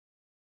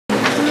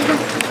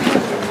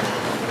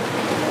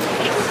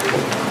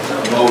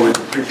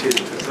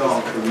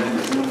song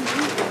tremendously.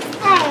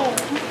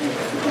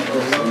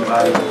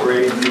 Somebody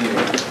praise me.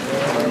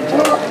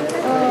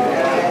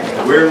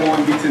 Where will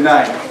we be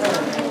tonight?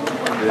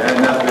 There had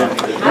not been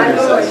the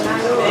intercession.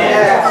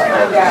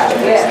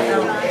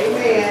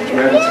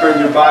 We're going to turn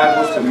your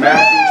Bibles to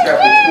Matthew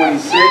chapter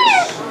 26.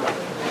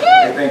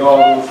 I thank all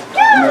those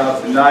coming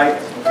out tonight,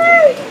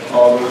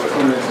 all those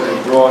coming into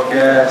the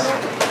broadcast,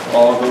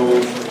 all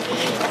those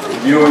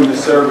viewing the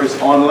service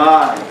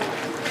online.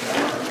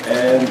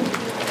 And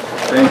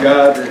thank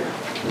God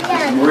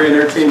that Maria and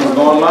her team was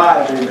on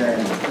live,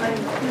 amen.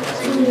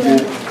 So we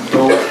get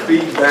those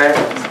feedback,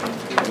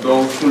 and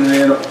those tuning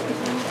in live,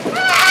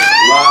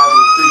 we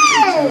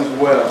appreciate you as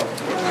well.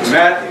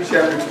 Matthew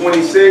chapter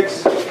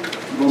 26,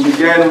 we'll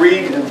begin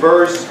reading in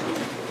verse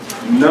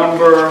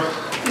number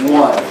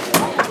 1.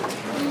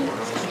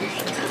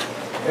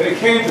 And it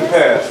came to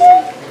pass,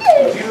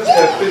 when Jesus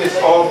had finished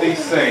all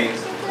these things,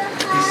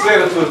 he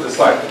said unto his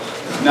disciples.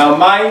 Now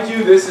mind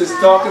you, this is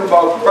talking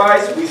about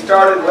Christ. We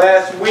started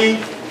last week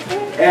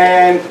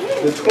and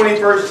the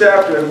 21st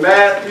chapter of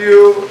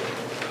Matthew,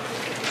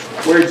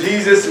 where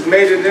Jesus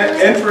made an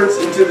entrance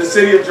into the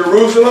city of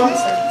Jerusalem.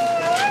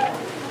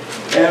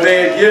 And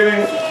they had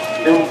given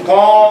him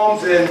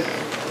palms and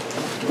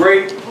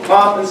great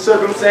pomp and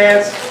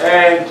circumstance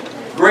and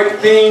great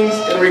things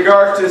in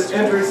regards to his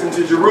entrance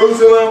into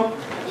Jerusalem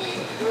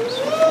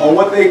on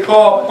what they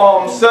call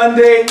Palm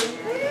Sunday,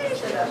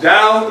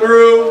 down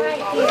through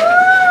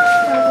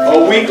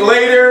a week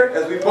later,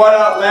 as we brought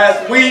out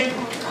last week,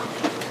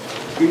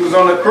 he was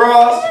on the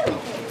cross.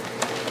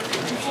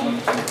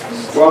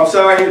 Well, I'm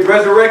sorry, he was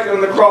resurrected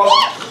on the cross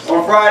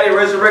on Friday,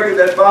 resurrected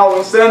that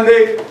following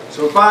Sunday.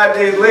 So 5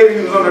 days later,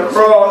 he was on the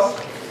cross.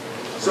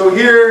 So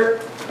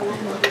here,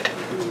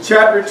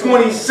 chapter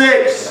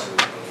 26,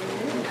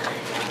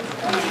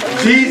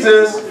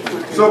 Jesus,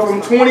 so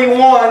from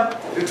 21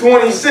 to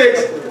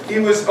 26, he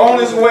was on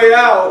his way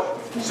out.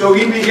 So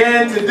he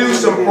began to do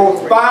some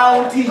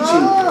profound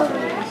teaching.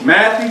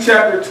 Matthew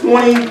chapter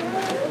 21,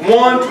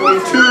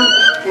 22,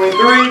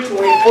 23,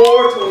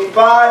 24,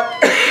 25.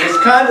 It's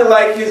kind of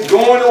like his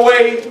going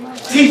away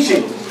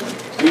teaching.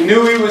 He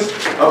knew he was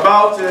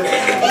about to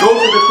go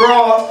to the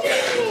cross.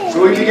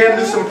 So he began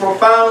to do some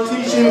profound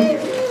teaching.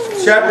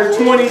 Chapter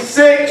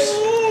 26.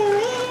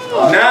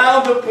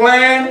 Now the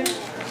plan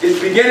is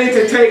beginning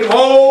to take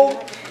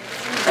hold.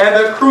 And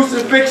the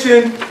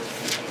crucifixion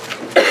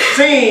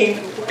scene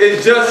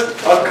is just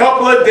a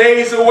couple of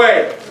days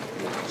away.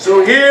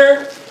 So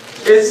here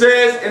it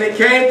says, and it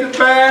came to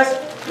pass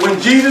when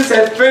Jesus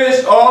had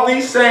finished all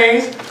these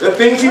things, the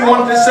things he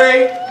wanted to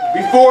say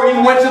before he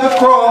went to the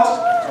cross,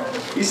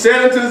 he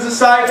said unto his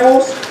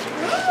disciples,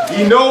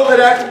 ye know that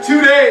after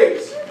 2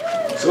 days,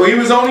 so he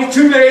was only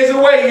 2 days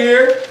away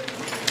here,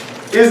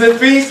 is the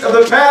feast of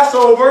the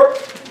Passover,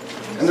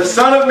 and the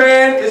Son of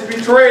Man is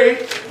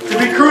betrayed to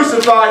be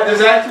crucified.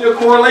 There's actually a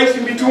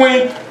correlation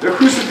between the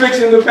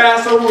crucifixion and the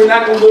Passover. We're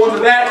not going to go into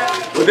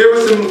that, but there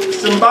were some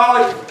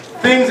symbolic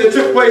things that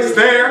took place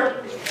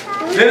there.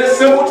 Then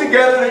assembled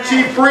together the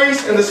chief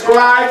priests and the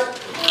scribes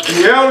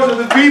and the elders of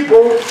the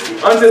people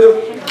unto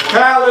the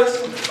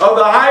palace of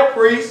the high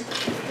priest.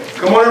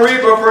 Come on and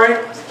read, Brother Frank.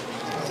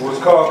 Who was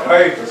called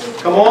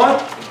Caiaphas. Come on.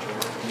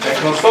 And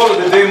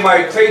consulted that they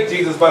might take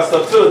Jesus by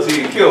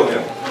subtlety and kill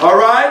him. All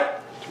right.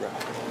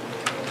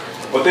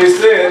 But they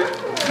said,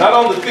 not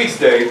on the feast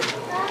day,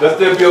 lest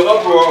there be an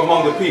uproar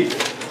among the people.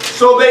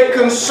 So they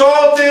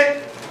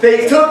consulted,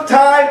 they took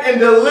time and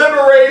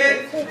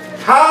deliberated.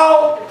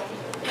 How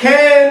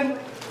can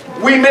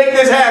we make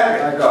this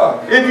happen? My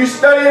God. If you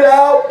study it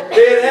out,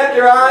 they had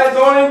their eyes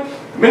on him.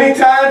 Many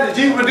times that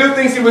Jesus would do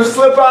things, he would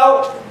slip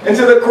out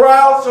into the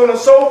crowd, so on and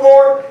so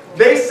forth.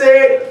 They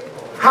said,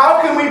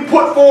 how can we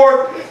put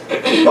forth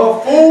a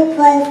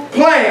foolproof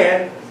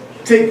plan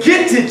to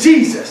get to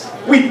Jesus?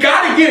 We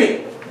got to get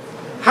him.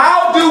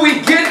 How do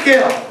we get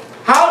him?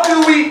 How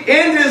do we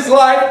end his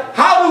life?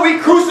 How do we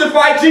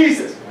crucify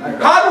Jesus?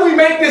 How do we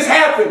make this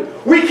happen?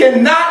 We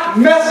cannot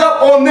mess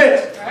up on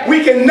this.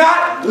 We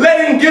cannot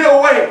let him get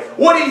away.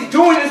 What he's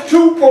doing is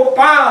too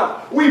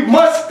profound. We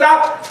must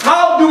stop.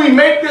 How do we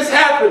make this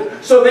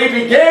happen? So they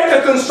began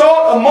to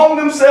consult among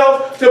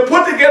themselves to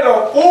put together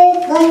a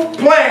foolproof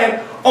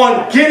plan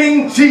on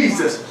getting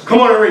Jesus.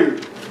 Come on and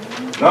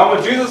read. Now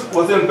when Jesus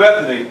was in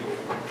Bethany,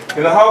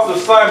 in the house of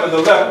Simon the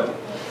leper,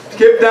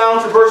 skip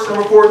down to verse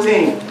number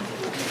 14.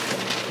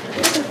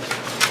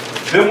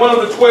 Then one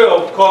of the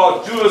 12,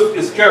 called Judas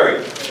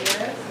Iscariot,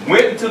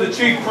 went into the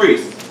chief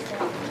priests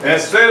and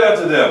said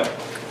unto them,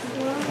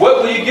 what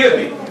will ye give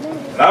me?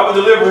 And I will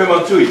deliver him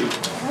unto you.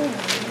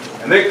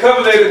 And they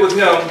covenanted with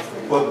him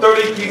for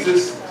 30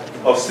 pieces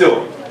of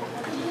silver.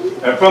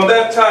 And from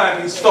that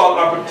time he sought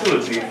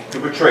opportunity to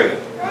betray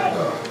him.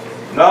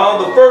 Now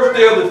on the first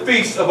day of the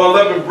feast of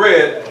unleavened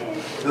bread,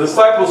 the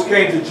disciples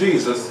came to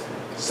Jesus,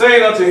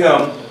 saying unto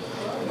him,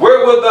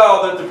 where wilt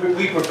thou that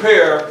we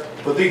prepare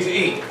for thee to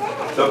eat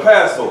the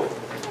Passover?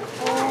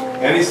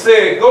 And he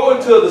said, go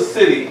into the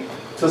city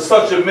to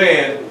such a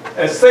man,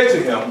 and say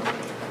to him,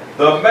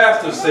 the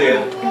master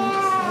said,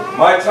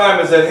 My time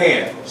is at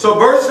hand. So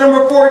verse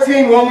number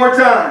 14 one more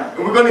time.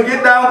 And we're going to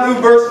get down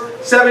through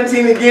verse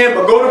 17 again,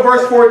 but go to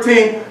verse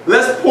 14.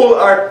 Let's pull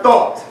our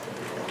thought.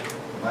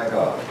 My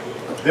God.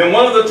 Then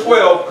one of the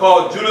 12,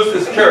 called Judas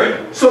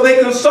Iscariot. So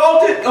they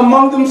consulted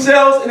among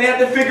themselves and they had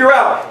to figure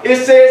out.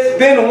 It says,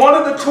 then one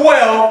of the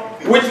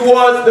 12, which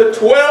was the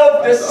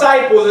 12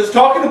 disciples. It's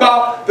talking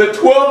about the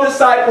 12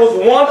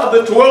 disciples. One of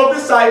the 12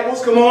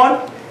 disciples, come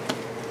on.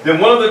 Then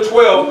one of the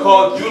 12,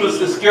 called Judas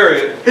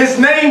Iscariot. His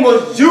name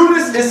was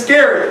Judas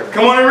Iscariot.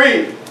 Come on and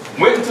read.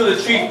 Went into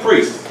the chief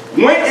priests.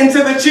 Went into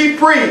the chief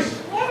priests.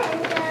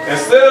 And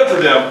said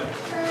unto them,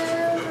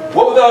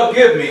 what wilt thou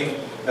give me,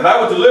 and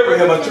I will deliver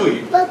him unto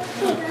you?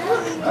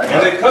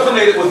 And they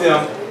covenanted with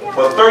him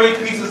for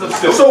 30 pieces of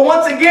silver. So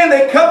once again,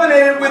 they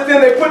covenanted with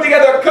him. They put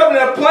together a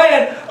covenant, a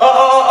plan,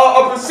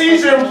 a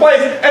procedure in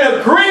place, an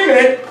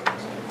agreement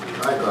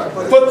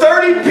for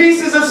 30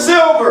 pieces of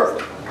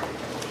silver.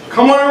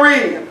 Come on and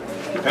read.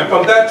 And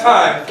from that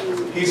time,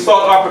 he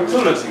sought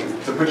opportunity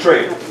to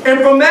betray him.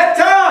 And from that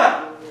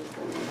time,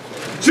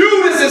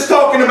 Judas is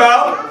talking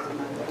about,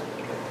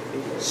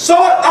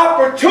 sought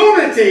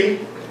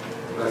opportunity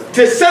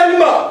to set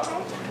him up,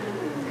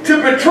 to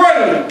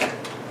betray him,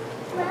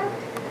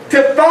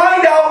 to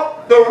find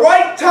out the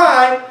right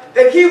time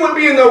that he would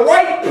be in the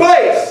right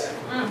place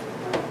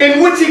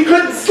in which he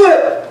couldn't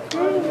slip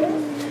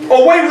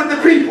away with the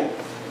people.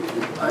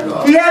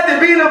 He had to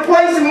be in a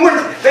place in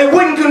which they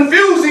wouldn't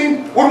confuse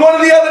him with one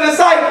of the other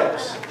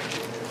disciples.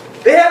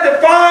 They had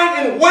to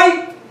find and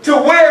wait to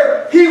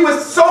where he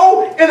was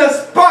so in a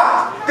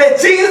spot that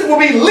Jesus would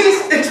be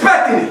least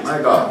expecting it.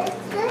 My God.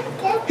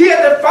 He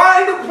had to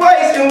find a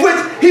place in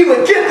which he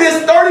would get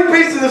this 30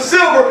 pieces of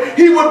silver.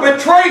 He would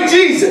betray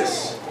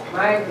Jesus.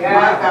 My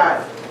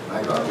God.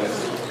 My God.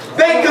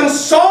 They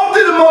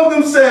consulted among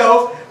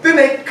themselves. Then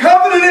they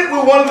covenanted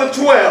with one of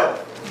the 12.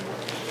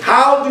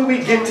 How do we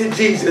get to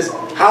Jesus?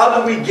 How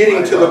do we get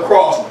him to the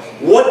cross?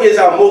 What is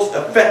our most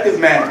effective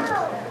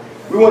manner?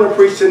 We want to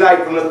preach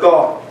tonight from the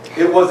thought.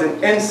 It was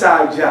an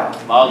inside job.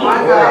 My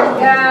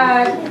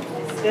God.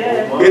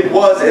 It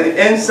was an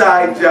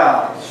inside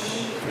job.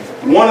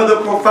 One of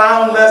the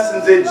profound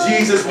lessons that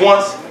Jesus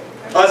wants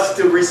us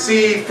to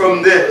receive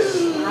from this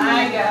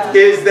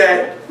is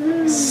that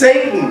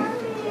Satan's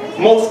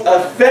most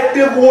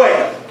effective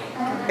way,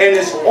 and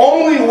its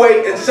only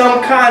way in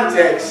some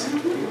contexts,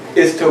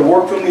 is to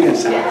work from the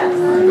inside.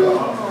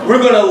 We're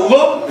going to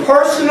look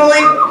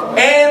personally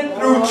and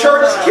through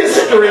church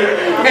history,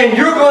 and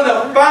you're going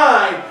to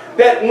find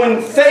that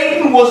when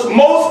Satan was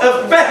most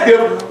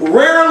effective,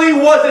 rarely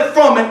was it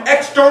from an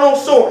external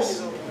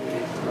source.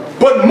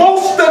 But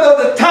most of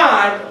the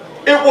time,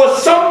 it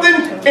was something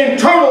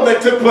internal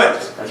that took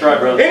place. That's right,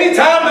 brother.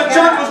 Anytime the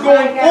church was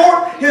going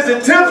forward, his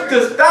attempts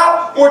to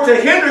stop or to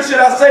hinder, should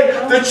I say,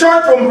 the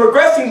church from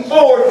progressing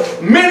forward,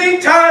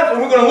 many times,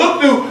 and we're going to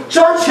look through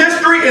church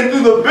history and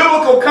through the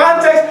biblical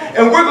context,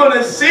 and we're going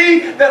to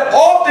see that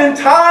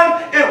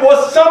oftentimes it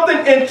was something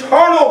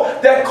internal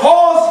that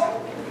caused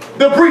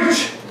the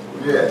breach.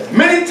 Yes.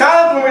 Many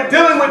times when we're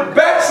dealing with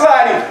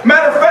backsliding,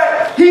 matter of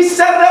fact, he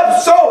set it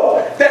up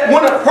so that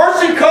when a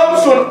person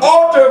comes to an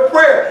altar of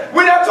prayer,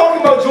 we're not talking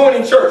about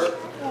joining church.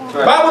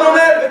 The Bible don't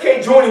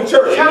advocate joining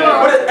church,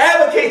 but it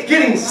advocates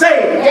getting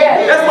saved.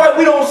 That's why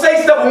we don't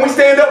say stuff when we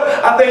stand up.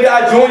 I think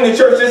I joined the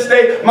church this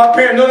day. My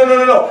parents,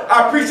 no.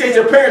 I appreciate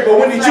your parents, but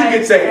when did you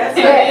get saved?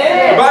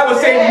 The Bible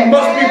says you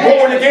must be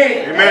born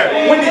again.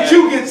 Amen. When did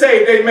you get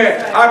saved?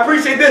 Amen. I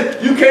appreciate this.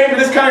 You came to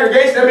this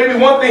congregation. That may be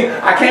one thing.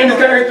 I came to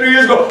this congregation 3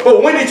 years ago, but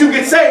when did you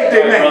get saved?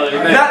 Amen.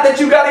 Not that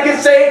you got to get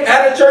saved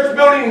at a church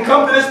building and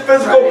come to this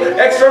physical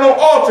external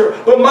altar,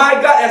 but my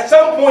God, at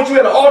some point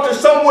you had an altar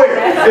somewhere.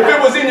 If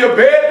it was in your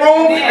bedroom,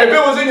 if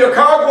it was in your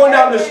car going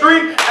down the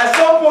street, at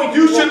some point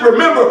you should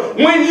remember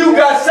when you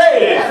got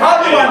saved. How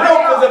do I know?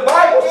 Because the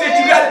Bible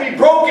says you got to be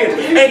broken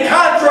and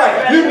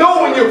contrite. You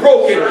know when you're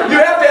broken.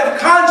 You have to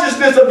have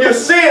consciousness of your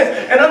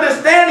sins and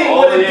understanding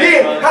what it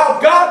did,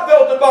 how God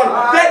felt about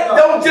it. That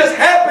don't just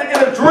happen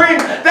in a dream.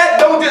 That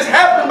don't just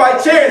happen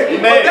by chance.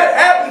 But that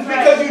happens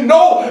because you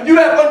know you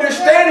have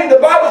understanding.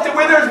 The Bible said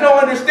where there's no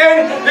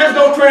understanding, there's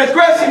no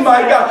transgression,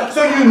 my God.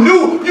 So you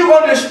knew, you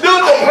understood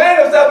the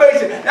plan of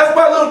salvation. That's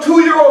why a little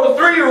 2-year-old or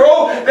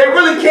 3-year-old, they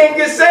really can't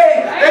get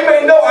saved. They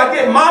may know I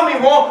did mommy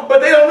wrong,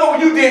 but they don't know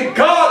you did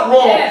God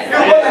wrong. It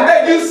wasn't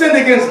that you sinned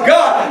against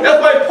God.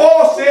 That's why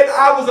Paul said,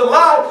 I was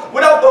alive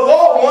without the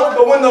law once,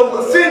 but when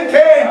the sin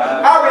came,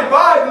 I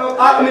revived.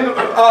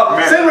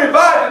 Sin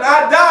revived and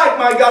I died,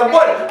 my God.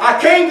 What? I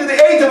came to the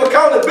age of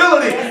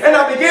accountability and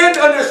I began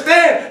to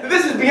understand that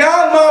this is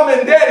beyond mom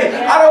and daddy.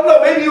 I don't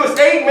know, maybe you was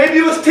 8, maybe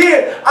you was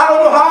 10. I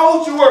don't know how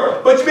old you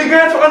were, but you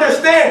began to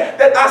understand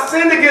that I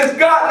sinned against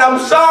God and I'm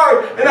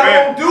sorry and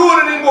I won't do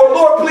it anymore.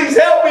 Lord, please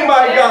help me,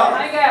 my God.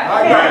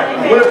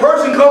 When a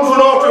person comes to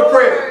an altar of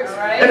prayer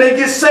and they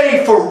get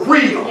saved for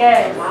real,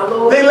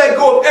 they let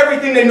go of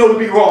everything they know to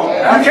be wrong.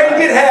 You can't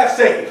get half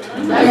saved.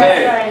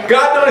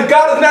 God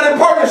is not in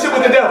partnership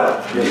with the devil.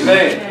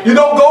 You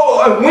don't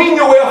go and wean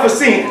your way off of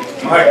sin.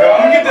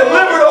 You get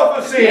delivered off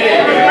of sin.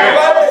 The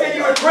Bible says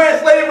you were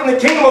translated from the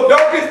kingdom of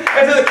darkness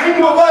into the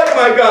kingdom of light,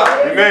 my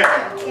God. Amen.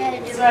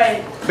 That's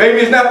right. Baby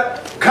is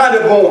not kind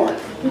of born.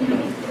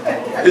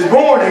 It's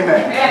born,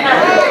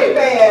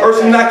 amen.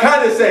 Person is not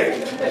kind of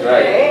saved.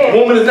 Right.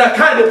 Woman is not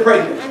kind of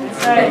pregnant.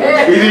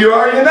 Either you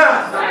are or you're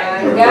not.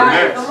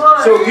 God, come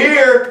on. So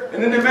here,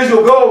 an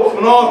individual goes to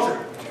an altar.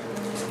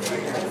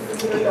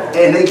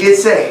 And they get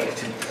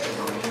saved.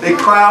 They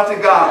cry out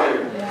to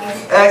God.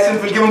 Ask Him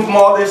to forgive them from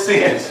all their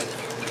sins.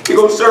 They're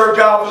going to serve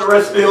God for the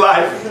rest of their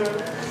life.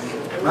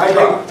 My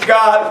God.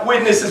 God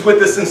witnesses with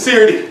the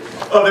sincerity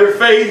of their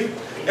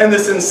faith and the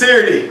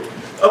sincerity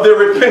of their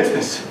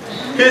repentance.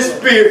 His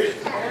Spirit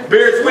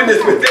bears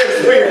witness with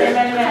their spirit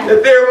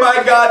that they're,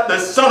 my God, the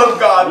Son of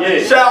God,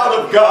 the child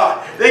of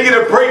God. They get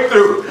a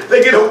breakthrough.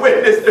 They get a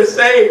witness. They're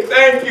saved.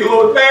 Thank you,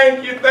 Lord.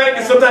 Thank you. Thank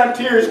you. Sometimes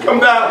tears come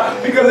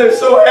down because they're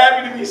so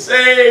happy to be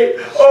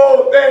saved.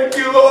 Oh, thank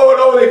you, Lord.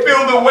 Oh, they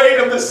feel the weight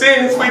of the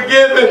sins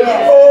forgiven.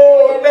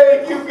 Oh,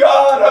 thank you,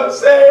 God. I'm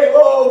saved.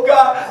 Oh,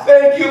 God.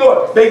 Thank you,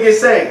 Lord. They get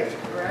saved.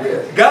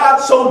 God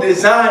so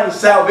designed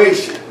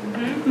salvation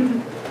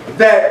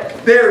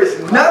that there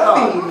is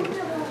nothing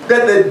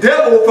that the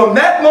devil from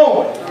that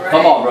moment,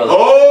 Come on, brother.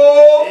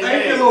 oh,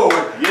 thank you, Lord.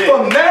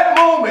 From that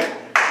moment,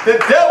 the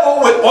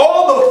devil with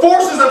all the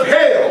forces of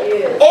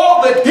hell,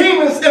 all the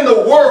demons in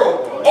the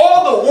world,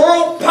 all the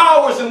world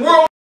powers and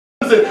world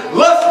and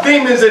lust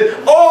demons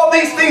and all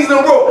these things in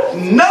the world,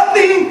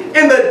 nothing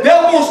in the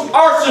devil's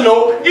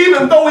arsenal,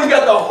 even though he's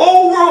got the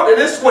whole world in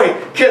this way,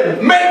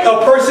 can make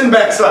a person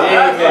backslide.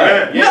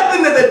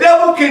 Nothing that the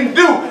devil can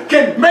do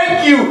can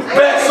make you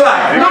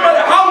backslide. No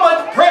matter how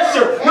much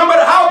pressure, no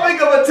matter how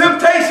big of a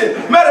temptation.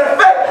 Matter of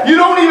fact, you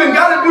don't even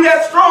got to be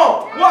that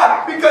strong.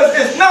 Why? Because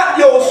it's not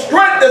your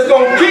strength that's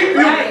going to keep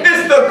you.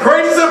 It's the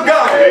grace of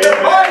God. The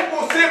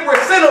Bible said where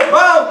sin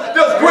abounds,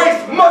 does grace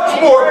much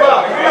more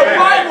abound. The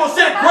Bible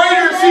said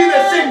greater is He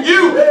that's in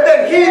you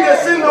than he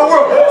that's in the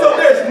world. So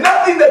there's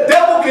nothing the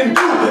devil can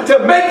do to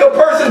make a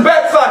person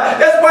backslide.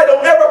 That's why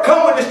don't ever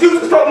come with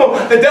excuses talking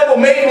about the devil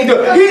made me do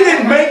it. He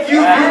didn't make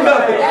you do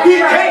nothing. He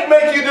can't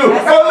make you do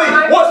it. Brother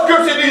Lee, what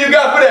scripture do you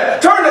got for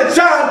that? Turn to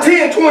John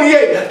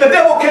 10:28. The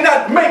devil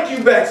cannot make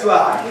you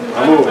backslide.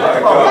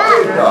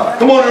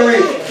 Come on and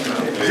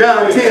read.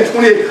 John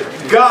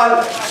 10:28.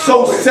 God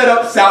so set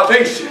up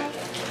salvation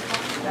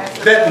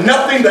that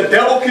nothing the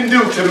devil can do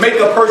to make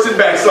a person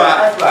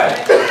backslide.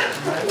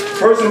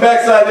 Person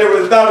backslide there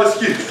without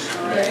excuse.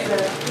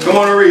 Come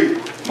on and read.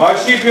 My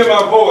sheep hear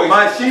my voice.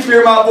 My sheep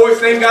hear my voice.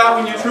 Thank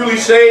God when you truly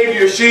save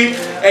your sheep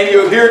and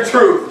you'll hear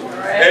truth.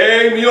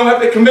 Amen. You don't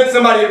have to convince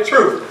somebody of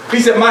truth. He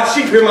said, my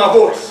sheep hear my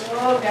voice.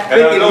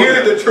 They can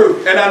hear the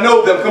truth. And I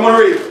know them. Come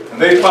on and read.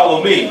 And they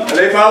follow me. And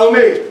they follow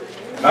me.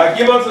 And I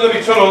give unto them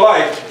eternal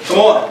life. Come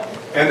on.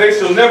 And they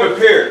shall never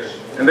perish.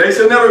 And they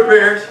shall never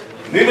perish.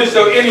 Neither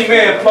shall any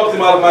man pluck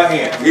them out of my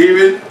hand.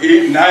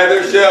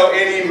 Neither shall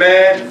any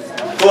man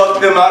pluck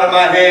them out of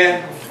my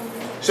hand.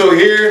 So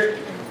here,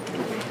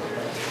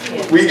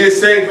 we get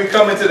saved, we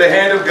come into the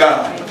hand of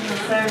God.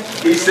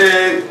 He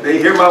said, they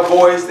hear my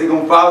voice, they're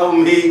going to follow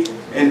me,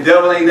 and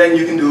devil ain't nothing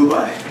you can do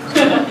about it.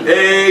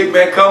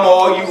 Amen. Come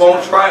all you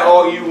want, try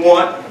all you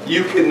want.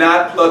 You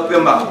cannot pluck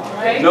them out.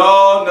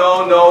 No,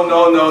 no, no,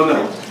 no, no,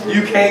 no.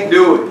 You can't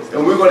do it.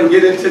 And we're going to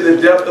get into the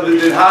depth of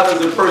it. How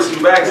does a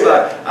person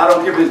backslide? I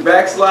don't care if it's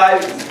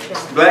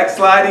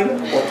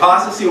backsliding or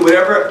apostasy or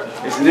whatever.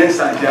 It's an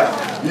inside job.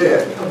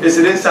 Yeah. It's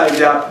an inside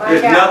job.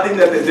 There's nothing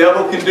that the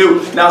devil can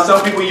do. Now,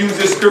 some people use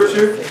this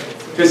scripture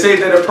to say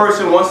that a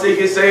person, once they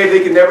get saved,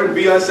 they can never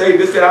be unsaved.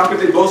 This, that, I don't care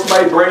if they blow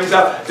somebody's brains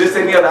out. This,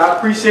 and the other. I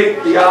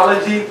appreciate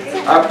theology.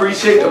 I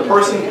appreciate the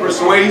person's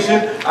persuasion.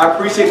 I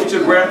appreciate what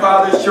your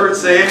grandfather's church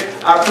said.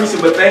 I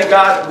appreciate, but thank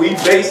God we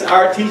base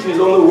our teachings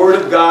on the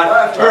Word of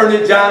God. Turn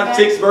to John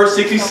 6, verse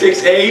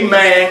 66.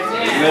 Amen.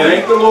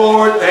 Thank the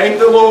Lord. Thank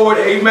the Lord.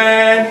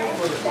 Amen.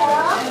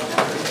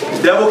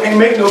 The devil can't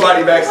make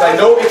nobody backslide.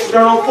 No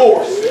external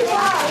force.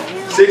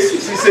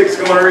 666.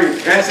 Come on and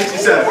read. And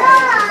 67.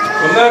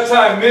 From that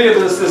time, many of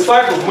his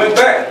disciples went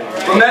back.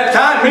 From that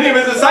time, many of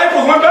his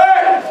disciples went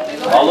back.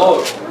 Our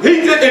Lord.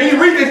 He did, and he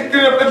read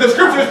the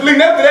scriptures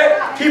leading up to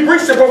that. He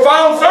preached a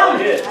profound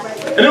sermon.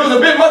 And it was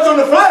a bit much on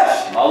the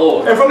flesh. Our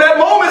Lord. And from that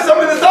moment, some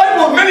of the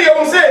disciples, many of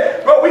them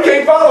said, bro, we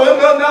can't follow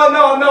him.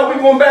 No. We're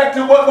going back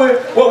to what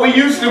we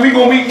used to. We're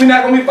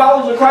not going to be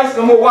followers of Christ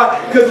no more. Why?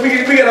 Because we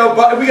gotta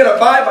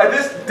abide by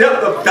this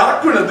depth of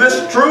doctrine, of this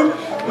truth.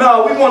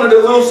 No, we wanted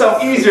a little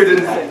something easier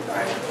than that.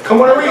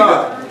 Come on and read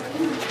that.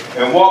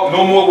 And walk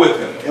no more with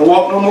him. And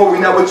walk no more. We're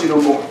not with you no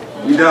more.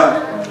 We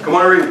done. Come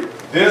on and read.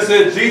 Then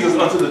said Jesus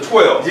unto the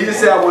 12. Jesus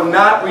said, I will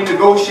not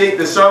renegotiate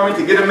the sermon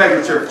to get a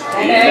megachurch.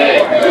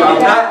 Amen.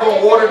 I'm not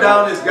going to water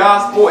down this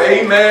gospel,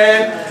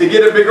 amen, to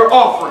get a bigger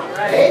offering.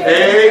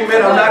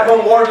 Amen. I'm not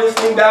going to water this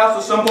thing down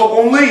so some people are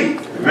going to leave.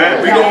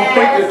 Amen. We're going to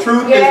think the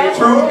truth is the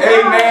truth,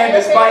 amen.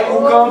 despite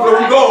who comes or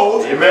who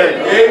goes.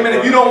 Amen. Amen.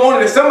 If you don't want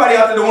it, there's somebody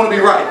out there that want to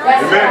be right.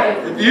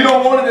 Amen. If you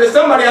don't want it, there's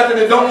somebody out there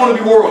that don't want to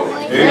be worldly.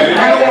 If you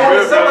don't want it,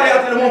 there's somebody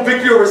out there that want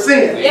victory over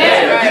sin.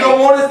 If you don't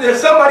want it,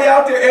 there's somebody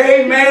out there,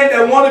 amen,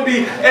 that want to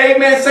be,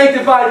 amen,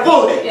 sanctified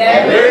fully.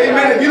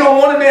 Amen. If you don't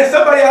want it, there's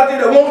somebody out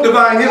there that want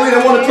divine healing,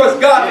 that want to trust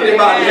God for their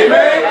body.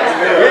 Amen.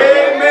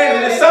 Amen.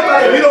 And there's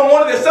somebody, if you don't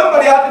want it, there's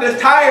somebody out there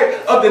that's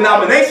tired of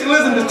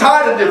denominationalism, that's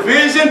tired of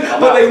division,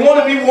 but they want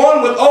to be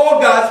one with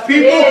all God's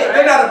people.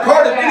 They're not a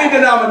part of any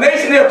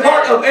denomination. They're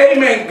part of,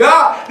 amen,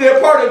 God. They're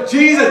part of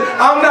Jesus.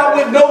 I'm not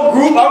with no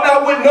group. I'm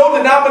not with no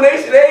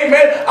denomination.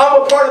 Amen.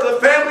 I'm a part of the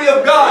family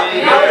of God.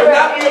 I will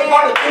not be a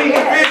part of any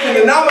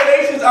division.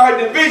 Denominations are a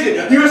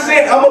division. You're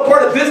saying I'm a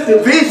part of this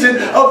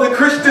division of the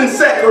Christian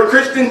sect or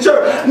Christian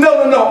church.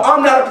 No, no, no.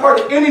 I'm not a part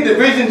of any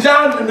division.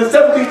 John, in the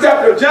 17th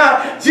chapter of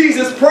John,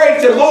 Jesus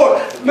prayed to the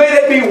Lord, may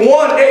they be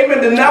one.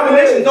 Amen.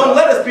 Denominations don't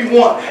let us be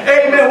one.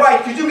 Amen. Why?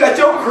 Because you got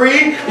your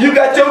creed, you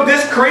got your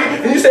this creed,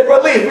 and you say,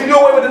 Brother Lee, if we do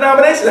away with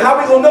denominations, how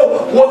are we going to know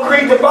what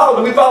creed to follow?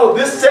 Do we follow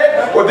this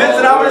sect or this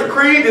denomination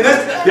creed, and this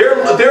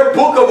their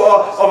book of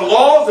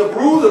laws, of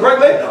rules, of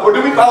regulations, or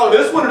do we follow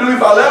this one, or do we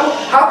follow that one?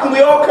 How can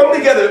we all come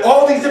together?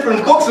 All these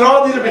different books and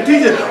all these different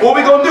teachings. What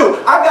are we going to do?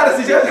 I got to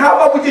suggest, how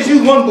about we just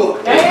use one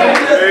book? And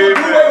we just do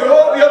away with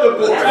all the other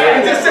books.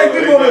 And just say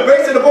we're going to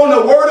base it upon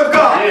the Word of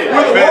God.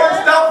 Where the Word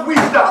stops, we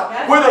stop.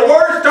 Where the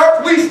Word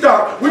starts, we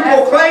start. We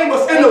proclaim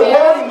what's in the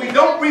Word, and we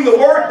don't bring the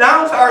Word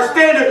down to our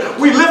standard.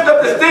 We lift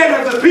up the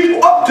standard of the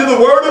people up to the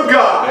Word of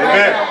God.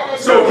 Amen.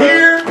 So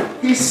here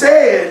he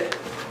said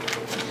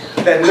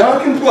that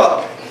none can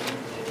pluck,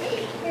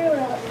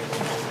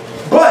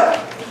 but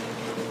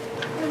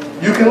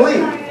you can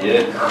leave.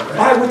 Yeah.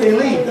 Why would they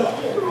leave though?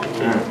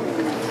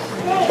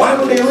 Why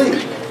would they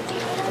leave?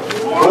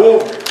 Oh,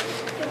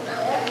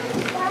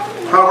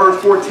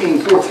 Proverbs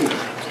 14:14.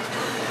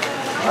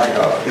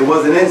 It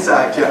was an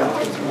inside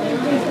job.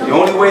 The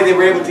only way they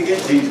were able to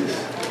get Jesus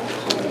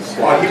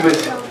while he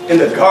was in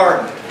the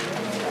garden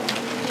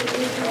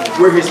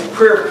where his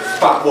prayer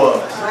spot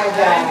was.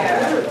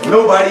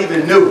 Nobody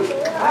even knew.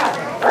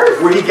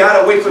 Where he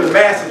got away from the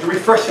masses to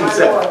refresh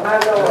himself.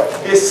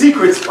 His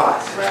secret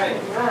spots.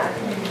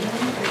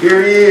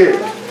 Here he is.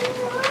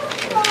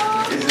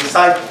 His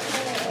disciples.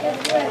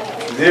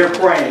 They're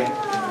praying.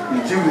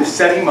 And Judas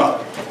set him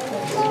up.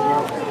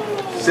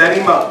 Set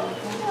him up.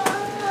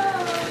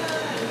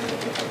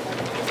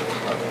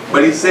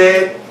 But he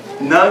said,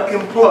 none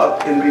can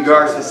pluck in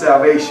regards to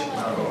salvation.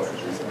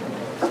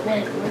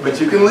 But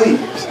you can leave.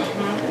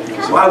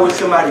 So why would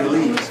somebody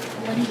leave?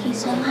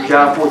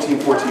 John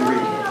 14:14,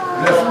 read.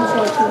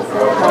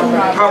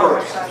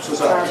 Proverbs. So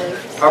sorry.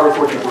 Proverbs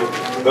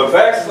 14:14. The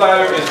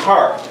backslider is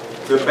heart.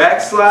 The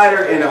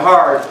backslider in the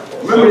heart.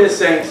 Remember this,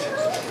 saints.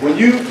 When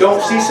you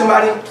don't see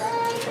somebody,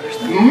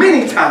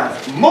 many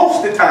times,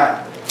 most of the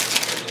time,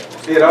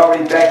 they had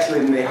already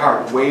backslid in their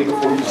heart way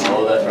before you see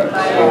Oh, it.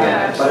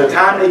 that's right. By the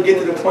time they get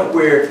to the point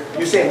where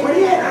you're saying, where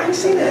they at? I ain't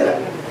seen that.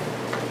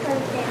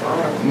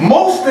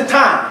 Most of the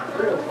time,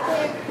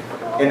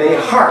 in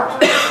their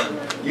heart,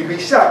 you'd be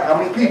shocked how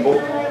many people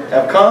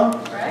have come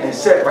and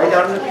sat right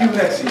down in the pew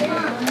next to you.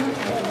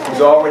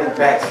 Who's already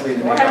backslid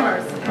in their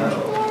heart.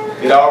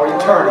 It already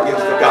turned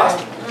against the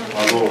gospel.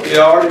 It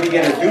already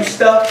began to do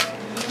stuff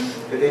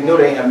that they know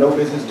they ain't have no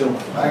business doing.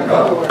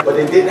 But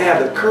they didn't have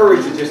the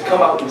courage to just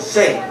come out and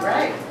say,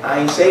 I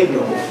ain't saved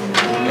no more.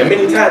 And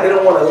many times they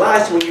don't want to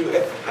lie to you.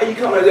 How you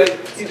come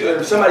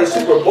and somebody's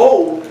super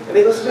bold and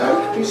they go,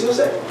 you still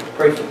say,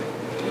 pray for me.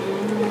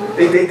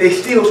 They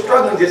still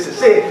struggling just to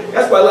say it.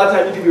 That's why a lot of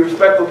times you can be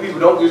respectful people.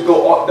 Don't just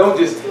go, don't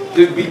just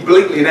be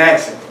blatantly and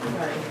ask it.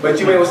 But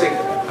you may want to say,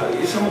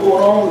 is something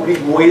going on? Be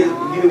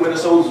getting with the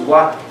souls.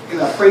 Why? Can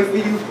I pray for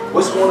you?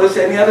 What's going on? This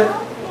and the other.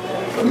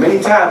 But many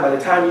times, by the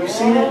time you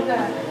see it,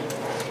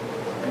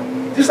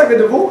 just like a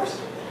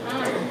divorce.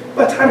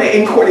 By the time they're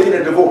in court, they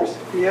get a divorce.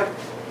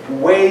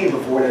 Way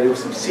before that, there was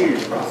some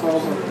serious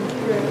problems.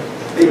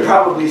 They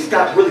probably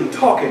stopped really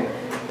talking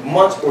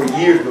months or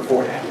years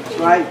before that.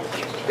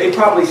 They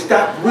probably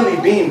stopped really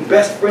being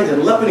best friends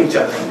and loving each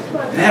other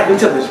and having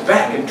each other's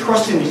back and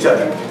trusting each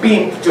other,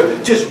 being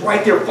just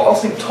right there, falling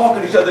asleep,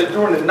 talking to each other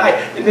during the night,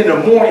 and in the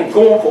morning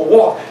going for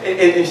walks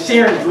and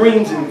sharing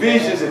dreams and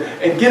visions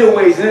and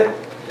getaways. And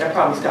that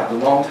probably stopped a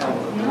long time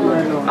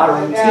ago. Out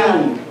of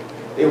routine,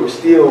 they were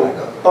still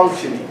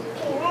functioning,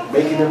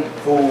 making them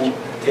food,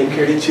 taking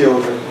care of their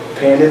children,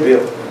 paying their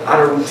bills. Out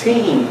of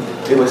routine,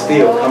 they were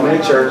still coming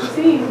to church.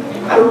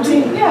 Out of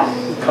routine.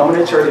 Coming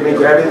to church, they may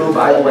grab their little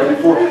Bible right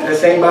before. That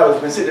same Bible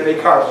has been sitting in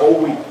their car the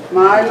whole week.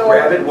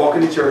 Grab it, walk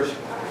into church.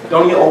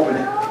 Don't even open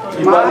it.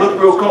 You might look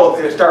real close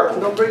and start.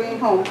 Don't bring it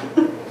home.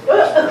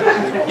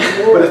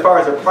 But as far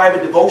as a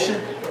private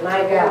devotion,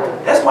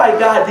 that's why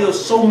God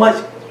deals so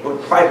much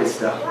with private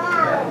stuff.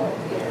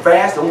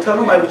 Fast, don't tell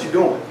nobody what you're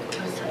doing.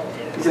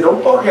 He said,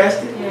 don't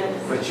forecast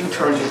it, but you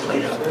turned your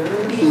plate up.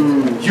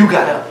 You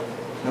got up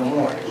in the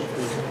morning.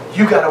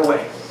 You got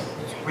away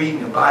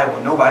reading the Bible.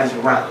 Nobody's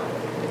around.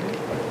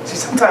 See,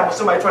 sometimes when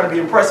somebody trying to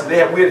be impressive, they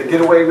have weird to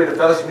get away with the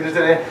fellowship.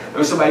 There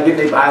was somebody getting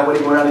their Bible, they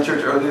go around the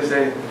church earlier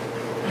today.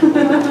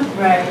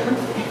 Right.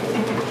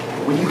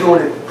 When you're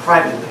doing it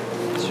privately,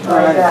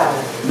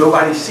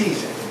 nobody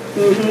sees it.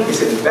 He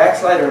said the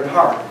backslider in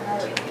heart.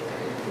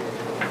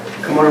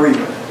 Come on, read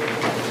it.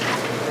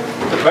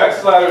 The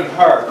backslider in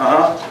heart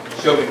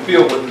shall be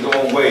filled with his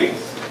own ways.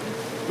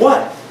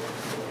 What?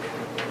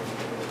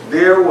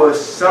 There was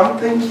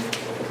something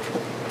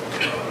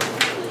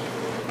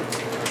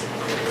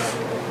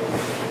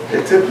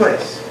that took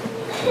place.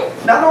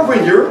 Not over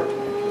in Europe.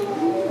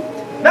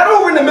 Not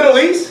over in the Middle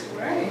East.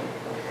 Right.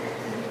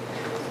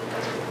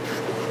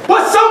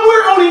 But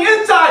somewhere on the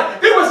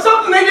inside, there was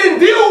something they didn't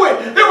deal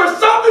with. There was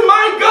something,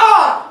 my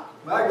God,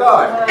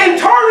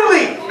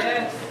 internally.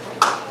 Yes.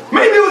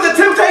 Maybe it was a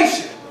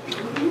temptation.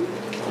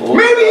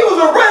 Maybe it was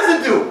a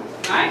residue.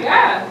 My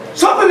God.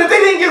 Something that they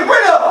didn't get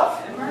rid of.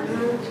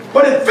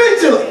 But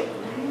eventually,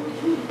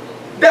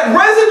 that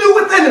residue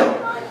within them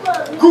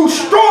grew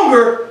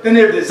stronger than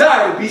their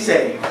desire to be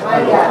saved.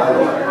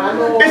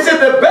 It said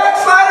the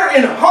backslider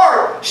in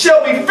heart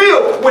shall be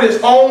filled with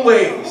his own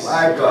ways.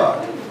 My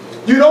God.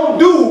 You don't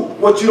do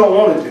what you don't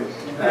want to do.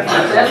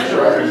 That's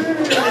true.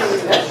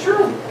 That's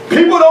true.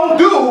 People don't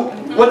do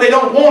what they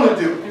don't want to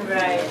do.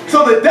 Right.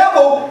 So the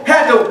devil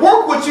had to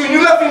work with you, and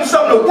you left him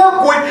something to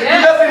work with. You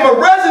left him a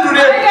residue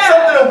there,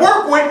 something to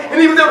work with, and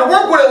he was able to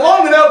work with it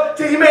long enough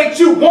till he made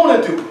you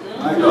want to do it.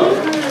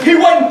 He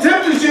wasn't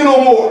tempting you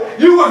no more.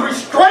 You were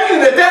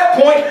restraining at that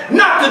point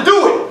not to do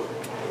it,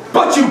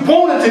 but you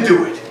wanted to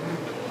do it.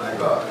 My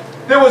God.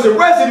 There was a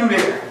residue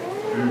there.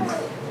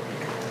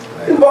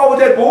 Involved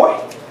with that boy.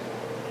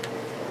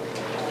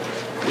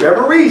 For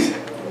whatever reason,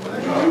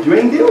 you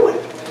ain't deal with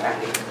it.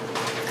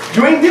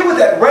 You ain't deal with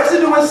that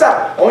residue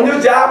inside. On your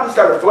job, he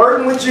started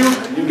flirting with you.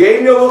 You gave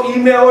him your little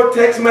email or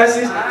text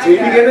message. So he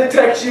began to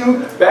text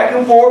you back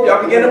and forth.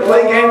 Y'all began to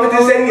play game with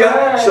this and the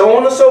other, so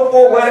on and so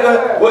forth.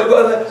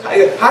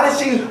 How did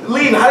she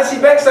leave? How did she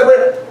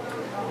backslide?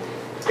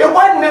 It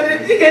wasn't,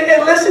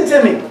 and listen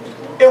to me,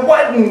 it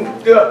wasn't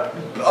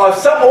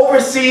something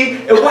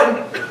overseas. It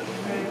wasn't.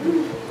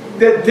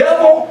 The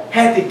devil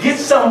had to get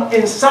something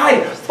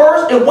inside.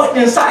 First, it wasn't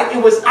inside.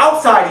 It was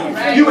outside of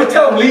you. You would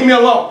tell him, leave me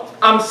alone.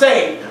 I'm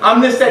saved. I'm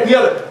this, that, and the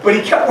other. But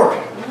he kept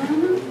working.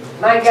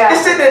 My God. It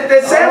said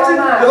that Samson,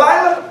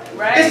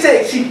 Delilah, it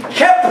said she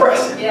kept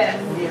pressing. Yes.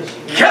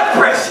 Kept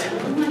pressing.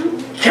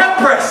 Kept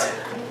pressing.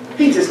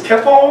 He just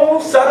kept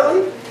on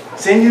subtly.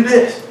 Send you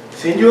this.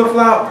 Send you a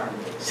flower.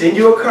 Send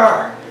you a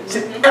car.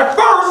 At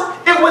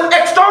first, it was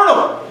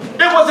external.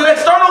 It was an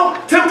external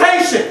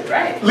temptation.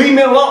 Right. Leave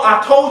me alone.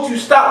 I told you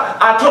stop.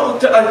 I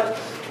told you to.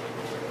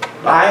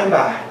 By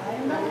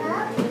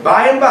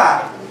and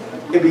by,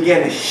 it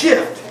began to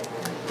shift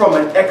from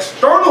an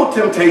external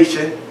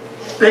temptation.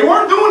 They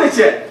weren't doing it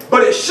yet,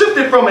 but it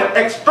shifted from an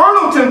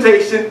external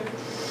temptation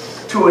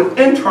to an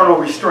internal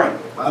restraint.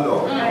 My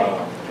Lord.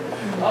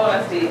 Oh,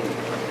 that's deep.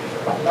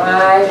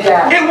 My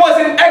God. It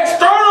wasn't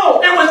external.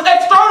 It was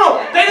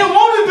external. They didn't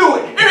want to do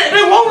it.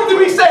 They wanted to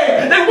be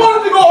saved. They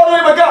wanted to go all the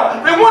way with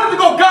God. They wanted to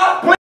go God's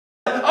plan.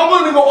 I'm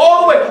willing to go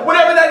all the way.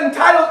 Whatever that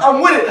entitles,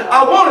 I'm with it.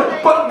 I want it.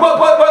 But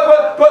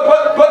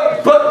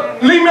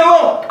leave me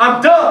alone.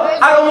 I'm done.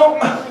 I don't want.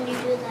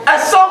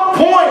 At some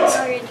point,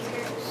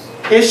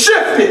 it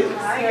shifted.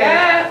 My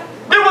God.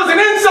 It was an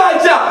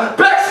inside job.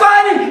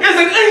 Backsliding is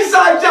an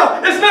inside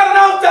job. It's not an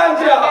outside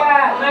job.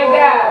 My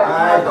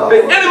God. The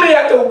enemy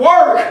had to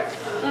work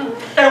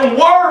and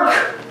work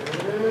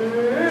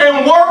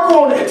and work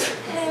on it.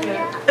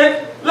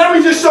 And let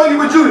me just show you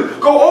what Judas.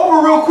 Go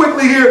over real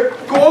quickly here.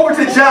 Go over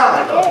to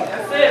John.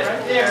 That's it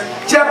right there.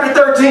 Chapter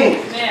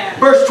 13,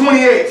 verse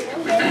 28.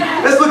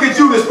 Let's look at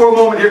Judas for a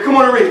moment here. Come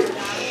on and read.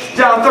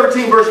 John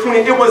 13, verse 20.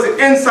 It was an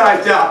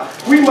inside job.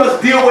 We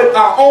must deal with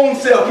our own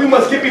self. We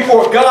must get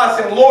before God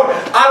saying, Lord,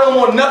 I don't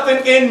want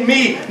nothing in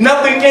me.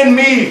 Nothing in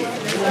me.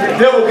 The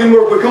devil can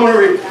work, but come on and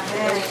read.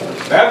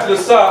 After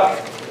the sop,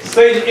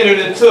 Satan entered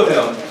into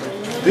him.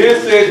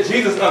 Then said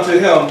Jesus unto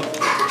him,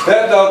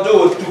 that thou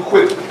doest too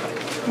quickly.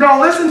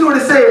 Now listen to what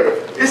it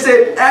said. It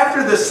said,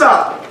 after the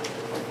sop,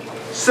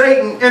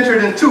 Satan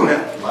entered into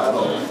him.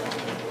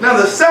 Now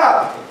the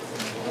sop,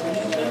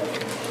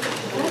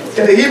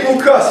 in the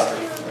Hebrew custom,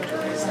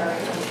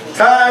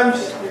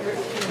 times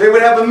they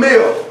would have a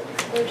meal.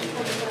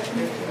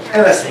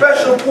 And a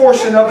special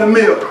portion of the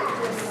meal,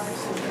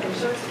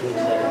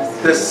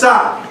 the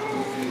sop,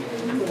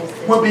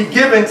 would be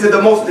given to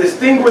the most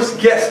distinguished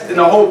guest in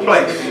the whole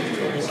place.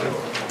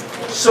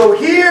 So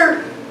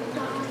here,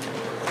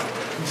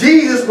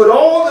 Jesus with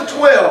all the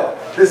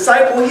 12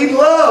 disciples he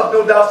loved,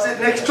 no doubt,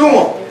 sitting next to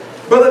him.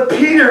 Brother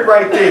Peter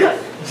right there.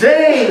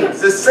 James,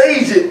 the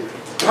sage,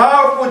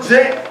 powerful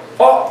James.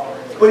 Oh,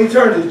 but he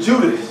turned to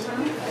Judas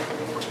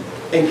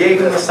and gave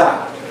him a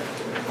side.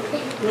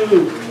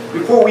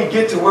 Before we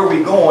get to where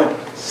we're going,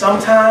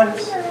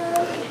 sometimes,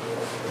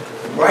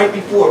 right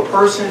before a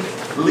person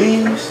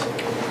leaves,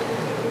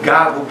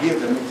 God will give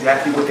them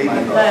exactly what they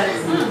need.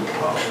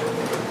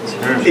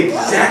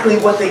 Exactly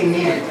what they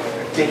needed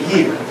to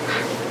hear.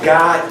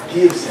 God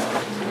gives them.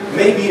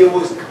 Maybe it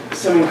was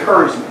some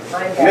encouragement.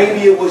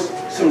 Maybe it was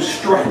some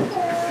strength.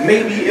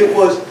 Maybe it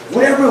was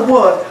whatever it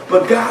was,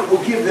 but God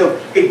will give them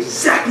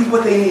exactly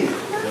what they needed.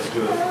 That's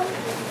good.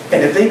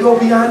 And if they go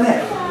beyond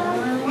that,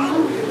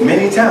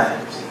 many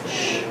times,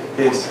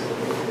 it's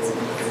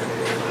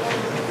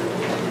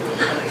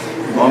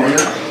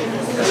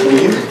that's for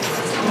you.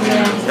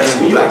 That's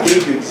for you. I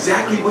gave you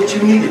exactly what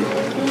you needed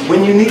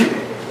when you needed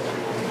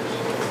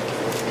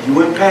it. You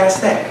went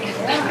past that.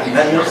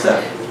 Nothing else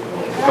up.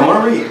 Come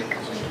on, read.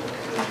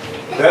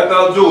 That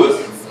thou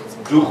doest,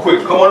 do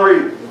quick. Come on,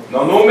 read.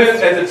 Now no man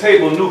at the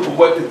table knew for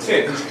what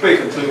intent he spake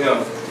unto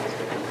him.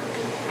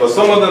 But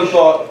some of them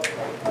thought,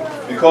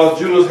 because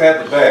Judas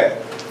had the bag,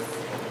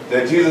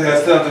 that Jesus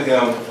had said unto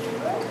him,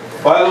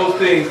 buy those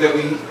things that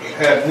we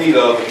have need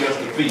of against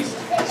the feast.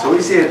 So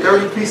he said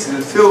 30 pieces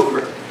of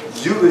silver.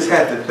 Judas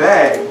had the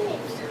bag.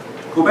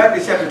 Go back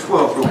to chapter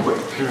 12 real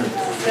quick.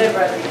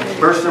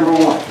 Verse number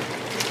 1.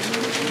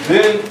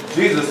 Then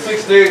Jesus,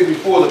 6 days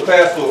before the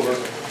Passover,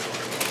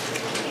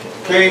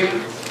 came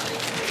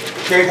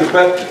to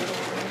Bethany,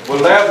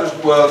 where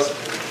Lazarus was,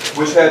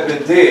 which had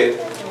been dead,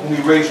 whom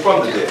he raised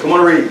from the dead. Come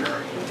on, read.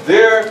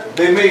 There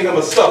they made him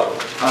a supper.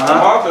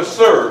 Martha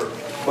served,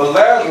 but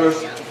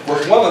Lazarus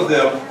was one of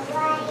them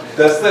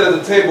that sat at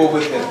the table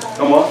with him.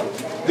 Come on.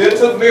 Then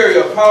took Mary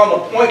a pound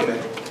of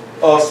ointment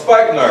of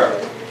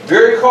spikenard,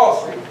 very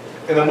costly,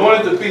 and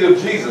anointed the feet of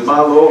Jesus, my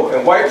Lord,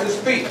 and wiped his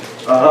feet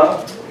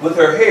with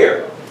her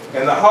hair.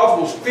 And the house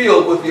was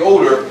filled with the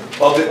odor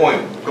of the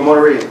ointment. Come on,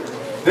 read.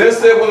 Then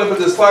said one of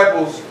his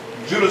disciples,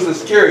 Judas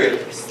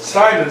Iscariot,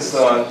 Simon's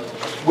son,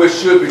 which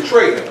should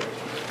betray him,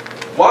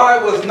 why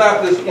was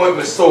not this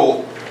ointment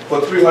sold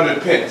for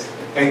 300 pence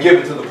and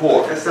given to the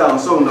poor? That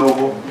sounds so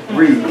noble.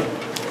 Read.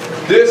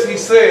 This he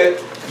said,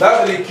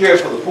 not that he cared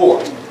for the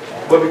poor,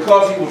 but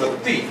because he was a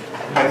thief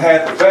and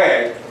had the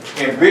bag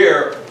and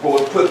bare what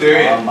was put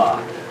therein.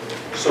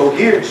 So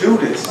here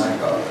Judas,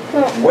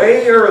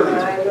 way early,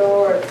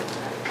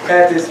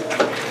 had this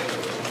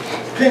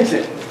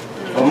penchant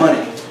of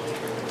money,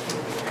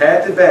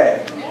 had the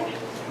bag,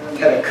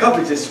 had a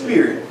covetous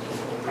spirit.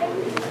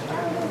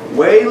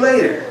 Way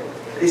later,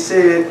 they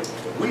said,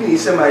 we need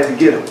somebody to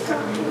get him.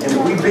 And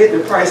if we bid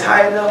the price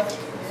high enough,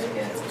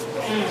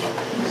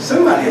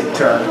 somebody had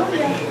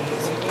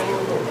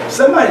turned.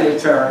 Somebody had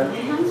turned.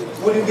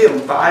 What do you give him?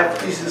 5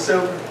 pieces of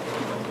silver?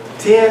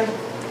 10?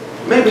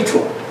 Maybe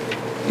 20.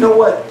 You know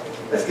what?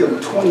 Let's give him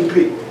 20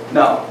 pieces.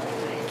 No.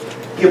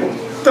 Give him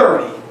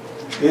 30.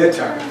 Their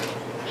turn.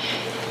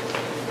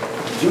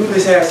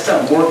 Judas had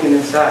something working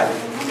inside him.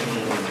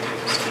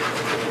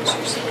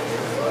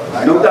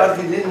 No doubt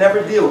he didn't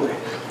never deal with it.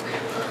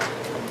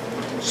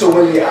 So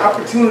when the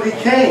opportunity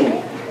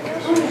came,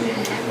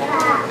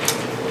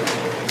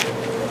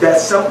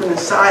 that's something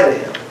inside of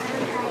him.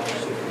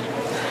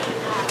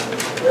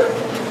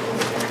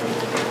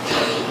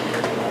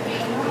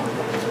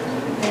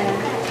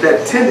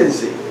 That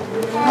tendency.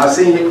 I've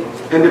seen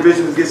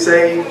individuals get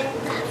saved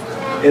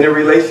in a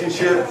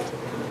relationship.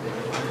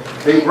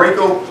 They break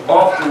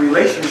off the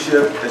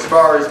relationship as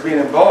far as being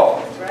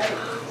involved.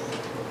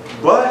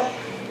 But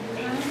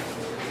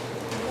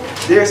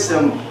there's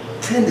some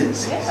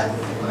tendencies.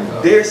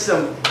 There's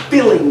some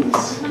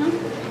feelings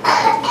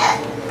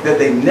that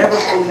they never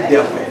fully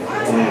dealt with.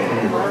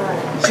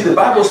 See, the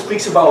Bible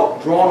speaks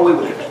about drawn away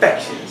with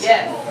affections.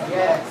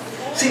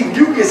 See, when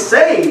you get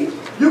saved,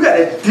 you got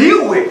to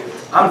deal with,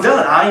 I'm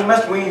done. I ain't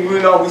messing with you,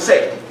 you know, we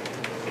say.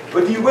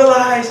 But do you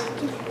realize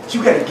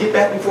you got to get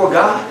back before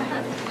God?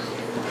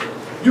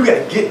 You got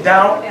to get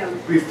down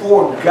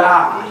before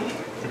God.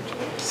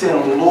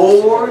 Saying,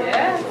 Lord,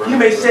 you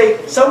may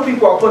say, some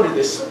people are under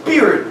the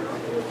spirit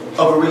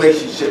of a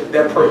relationship.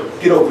 That person,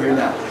 get over here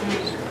now.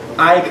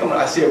 I ain't coming,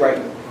 I say it right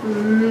now.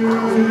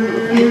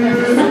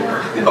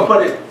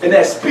 But and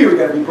that spirit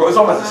got to be broken. It's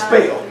almost a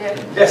spell.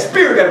 That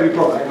spirit got to be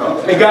broken.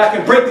 And God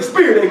can break the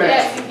spirit, amen.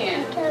 Yes, He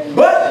can.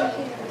 But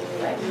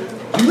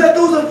you let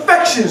those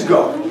affections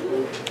go.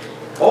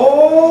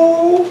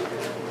 Oh,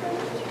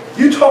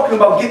 you talking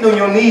about getting on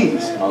your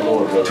knees,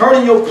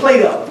 turning your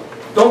plate up.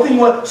 Don't think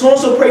you want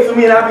so-and-so pray for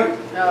me and I'll be.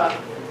 No.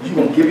 You're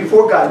going to get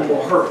before God, you're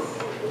going to hurt.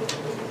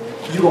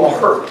 You're going to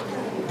hurt.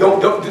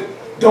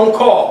 Don't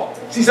call.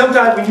 See,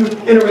 sometimes when you're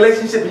in a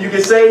relationship and you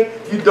get saved,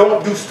 you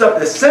don't do stuff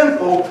that's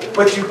sinful,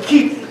 but you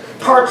keep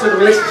parts of the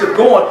relationship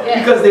going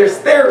because there's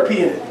therapy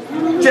in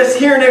it. Just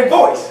hearing their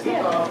voice.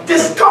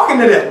 Just talking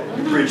to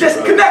them.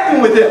 Just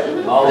connecting with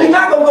them. You're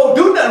not going to go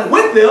do nothing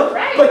with them,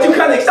 but you're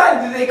kind of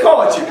excited that they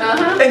called you.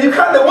 And you're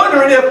kind of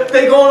wondering if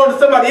they're going on to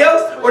somebody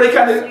else or they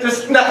kind of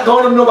just not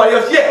going on to nobody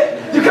else yet.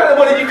 You kind of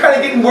wondering, you kind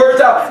of getting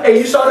words out. Hey,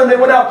 you saw them, they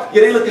went out.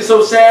 Yeah, they looking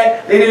so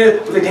sad. They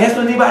danced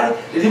with anybody?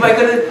 Did anybody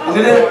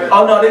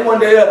oh no, they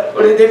weren't there.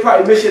 Or they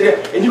probably miss you there.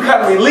 And you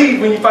kind of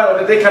relieved when you find out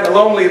that they kind of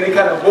lonely and they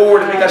kind of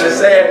bored and they kind of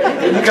sad.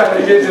 And you kind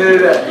of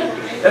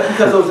that's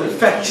because those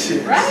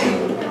affections.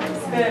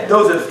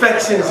 Those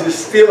affections are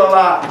still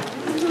alive.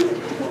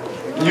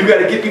 You got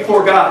to get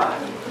before God.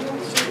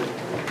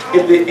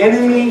 If the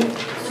enemy,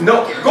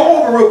 no,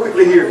 go over real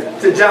quickly here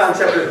to John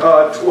chapter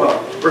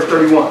 12, verse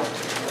 31.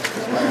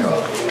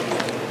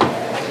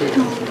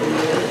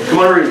 Come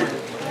on, read it.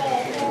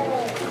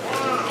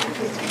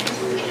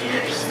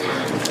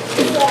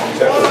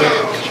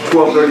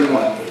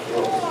 12:31.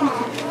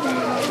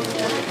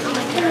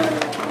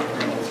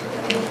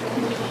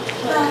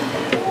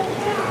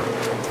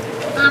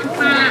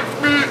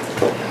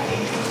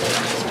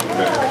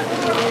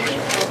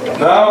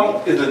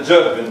 Now is the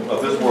judgment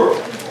of this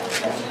world.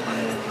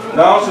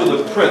 Now shall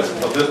the prince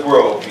of this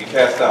world be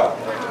cast out.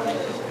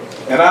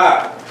 And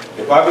I,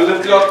 if I be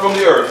lifted up from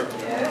the earth,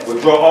 will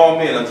draw all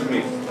men unto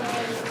me.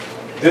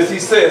 This he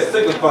said,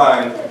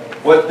 signifying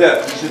what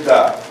death he should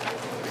die.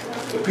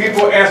 The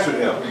people answered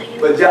him.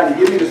 But Johnny,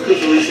 give me the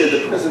scripture where he said,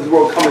 the prince of this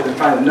world cometh and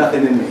findeth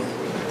nothing in me.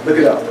 Look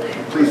it up,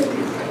 please.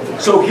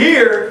 So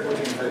here,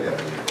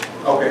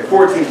 okay,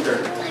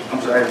 14:30.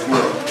 I'm sorry, it's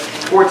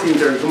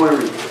 14:30. Come on,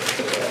 read.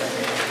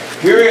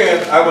 Herein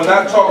I will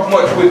not talk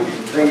much with you.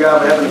 Thank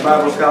God for having a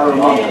Bible scholar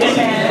among us.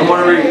 Come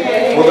on,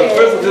 read. For the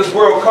prince of this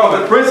world The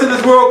cometh, prince of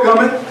this world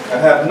cometh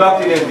and have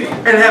nothing in me.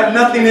 and have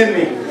nothing in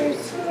me.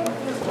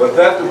 But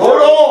that the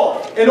Hold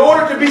on. In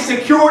order to be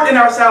secured in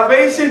our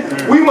salvation,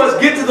 we must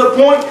get to the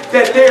point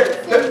that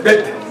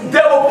the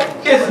devil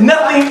is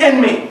nothing in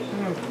me.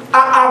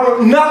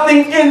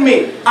 Nothing in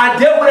me. I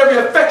dealt with every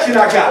affection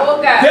I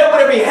got. Dealt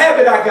with every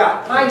habit I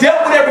got.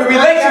 Dealt with every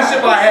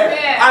relationship I had.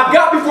 I've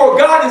got before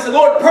God and said,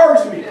 Lord,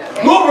 purge me.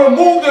 Lord,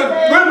 remove the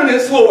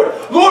remnants, Lord.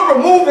 Lord,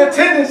 remove the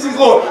tendencies,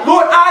 Lord.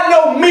 Lord, I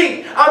know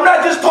me. I'm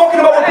not just talking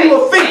about what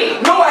people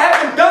think. No, I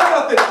haven't done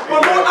nothing.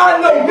 But Lord, I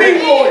know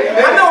me, Lord.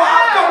 I know how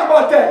I felt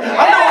about that.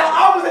 I know how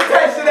I was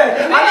attached to that.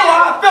 I know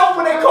how I felt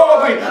when they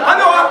called me. I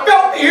know how I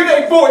felt to hear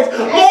their voice.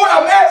 Lord,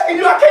 I'm asking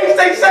you, I can't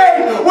stay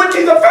saved with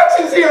these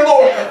affections here,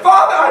 Lord.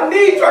 Father, I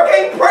need you. I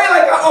can't pray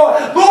like I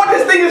ought. Lord,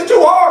 this thing is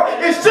too hard.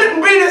 It shouldn't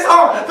be this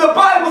hard. The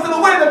Bible's in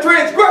the way of the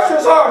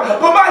transgressor's hard.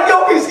 But my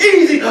yoke is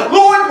easy.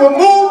 Lord,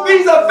 remove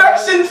these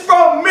affections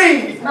from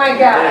me. My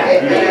God.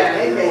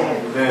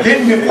 Amen.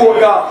 Get before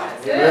God.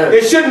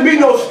 There shouldn't be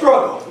no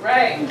struggle.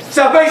 Right.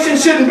 Salvation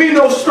shouldn't be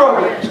no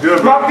struggle.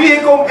 My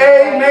vehicle,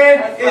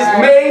 amen, is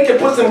made to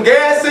put some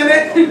gas in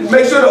it,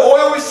 make sure the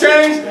oil is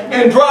changed,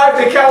 and drive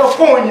to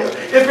California.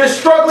 If it's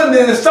struggling,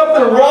 then there's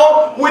something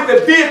wrong with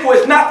the vehicle.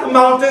 It's not the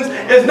mountains.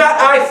 It's not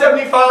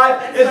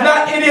I-75. It's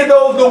not any of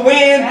those, the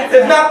wind.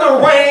 It's not the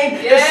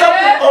rain. It's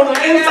something on the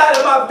inside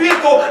of my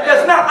vehicle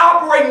that's not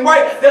operating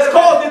right, that's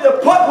causing it to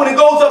putt when it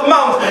goes up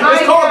mountains.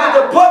 It's causing it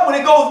to putt when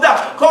it goes down,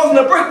 causing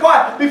it to break.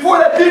 Why?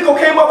 Before that vehicle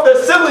came off the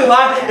assembly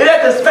line, it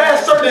had to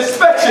pass certain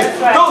inspections.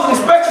 Those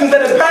inspections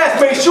that it passed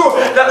made sure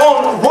that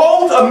on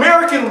roads,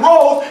 American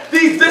roads,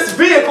 this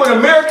vehicle, an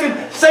American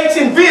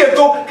sanctioned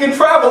vehicle, can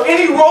travel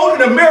any road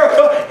in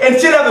America and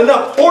should have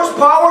enough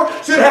horsepower,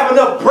 should have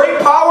enough brake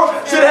power,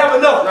 should have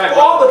enough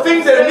all the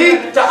things that it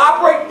needs to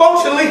operate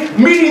functionally,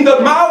 meeting the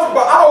miles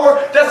per hour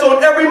that's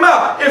on every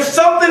mile. If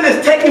something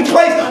is taking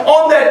place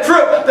on that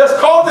trip that's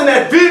causing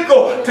that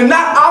vehicle to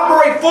not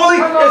operate fully,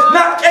 it's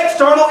not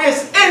external,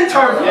 it's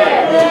internal.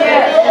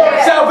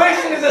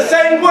 Salvation is the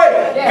same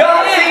way.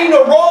 God seen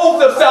the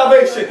roads of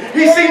salvation.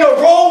 He's seen the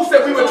roads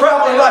that we were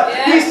traveling like.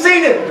 He's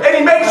seen it, and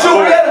He made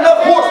sure we had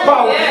enough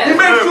horsepower. He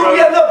made sure we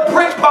had enough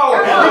brake power.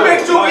 He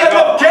made sure we had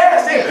enough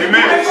gas in. He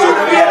made sure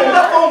that we had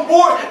enough on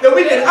board that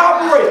we can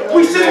operate.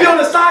 We shouldn't be on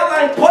the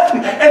sideline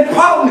putting and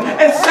pouting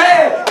and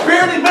sad,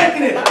 barely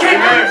making it.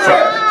 Can't be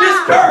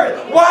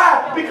discouraged.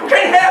 Why? Because we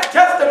can't have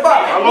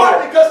testify.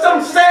 Why? Because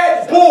some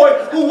sad boy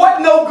who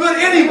wasn't no good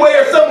anyway,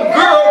 or some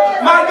girl,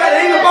 my God,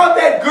 it ain't about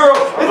that girl.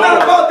 It's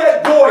not about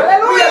that boy.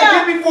 We got to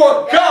get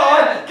before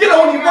God, get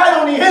on the right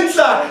on the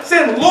inside,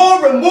 saying,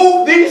 Lord,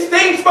 remove these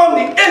things from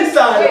the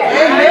inside.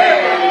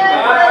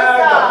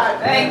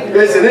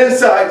 It's an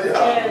inside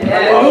job.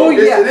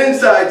 It's an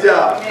inside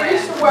job.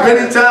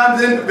 Many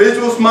times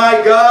individuals,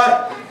 my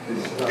God,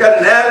 got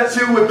an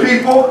attitude with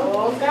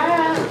people,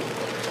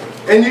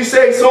 and you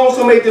say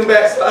so-and-so made them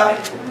backslide.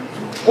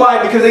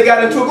 Why? Because they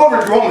got into it. Go over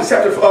to Romans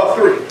chapter 3,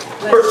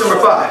 verse number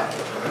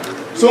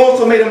 5.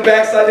 So-and-so made them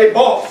backslide. They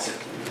bossed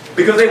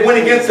because they went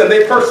against them.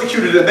 They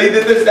persecuted them. They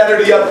did this, that,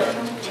 or the other.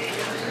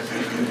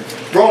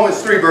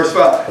 Romans 3, verse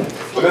 5.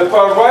 But if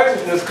our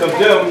righteousness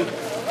commend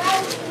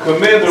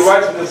the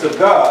righteousness of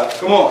God,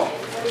 come on.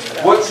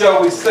 What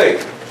shall we say?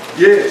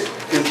 Yes.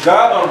 Is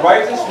God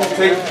unrighteous who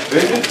takes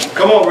vengeance?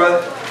 Come on,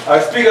 brother. I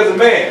speak as a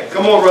man.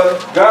 Come on, brother.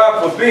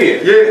 God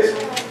forbid. Yes.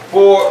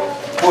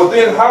 For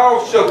then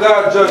how shall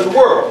God judge the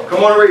world?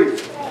 Come on, read.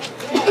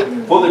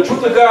 For the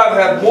truth of God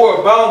hath more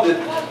abounded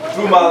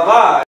through my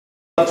life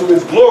unto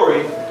His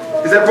glory.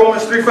 Is that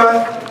Romans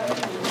 3:5?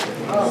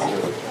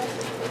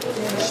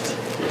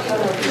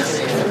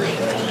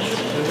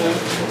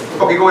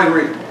 Okay, go ahead and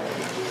read.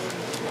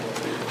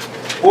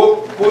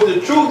 For the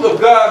truth of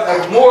God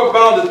hath more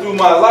abounded through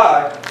my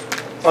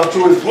life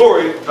unto His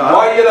glory.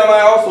 Why yet am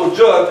I also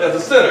judged as a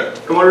sinner?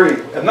 Come on, read.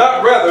 And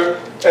not rather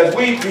as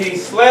we be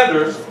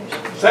slanderously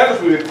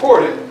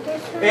reported,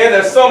 and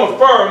as some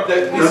affirm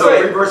that we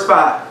say. Read verse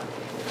 5.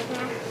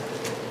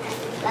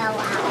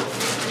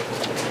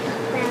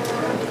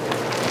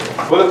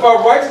 But if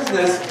our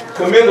righteousness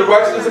commend the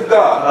righteousness of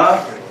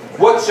God,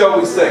 what shall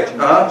we say?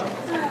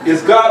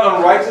 Is God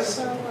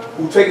unrighteous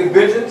who taketh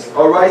vengeance?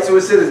 Alright, so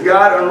it says, is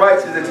God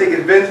unrighteous that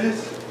taketh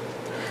vengeance?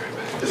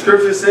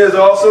 scripture says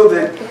also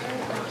that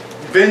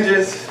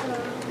vengeance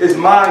is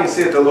mine,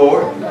 said the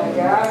Lord.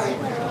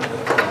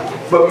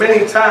 But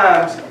many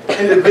times,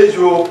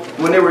 individuals,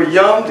 when they were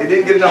young, they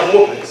didn't get enough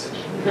whoopings.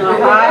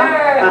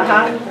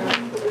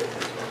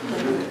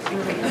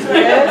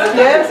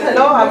 Yes,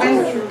 hello,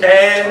 amen.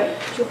 And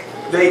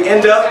they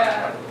end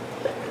up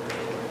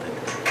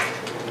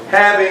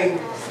having,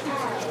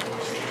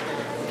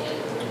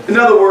 in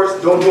other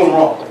words, don't do them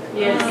wrong.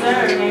 Yes,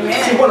 sir.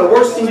 Amen. See, one of the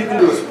worst things you can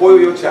do is spoil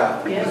your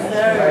child. Yes,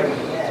 sir.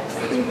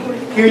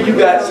 Here you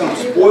got some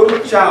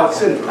spoiled child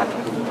syndrome.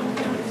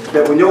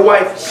 That when your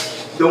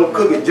wife don't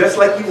cook it just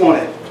like you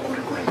want it,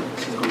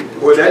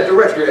 or that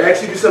director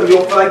asks you to do something you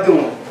don't feel like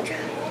doing,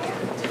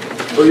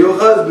 or your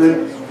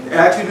husband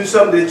asks you to do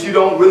something that you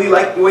don't really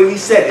like the way he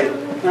said it,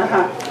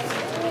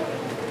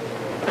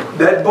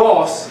 that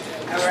boss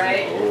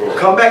will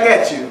come back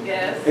at you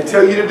and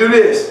tell you to do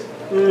this.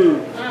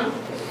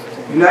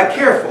 You're not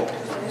careful,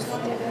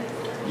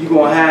 you're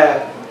going to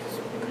have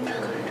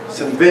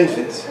some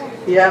vengeance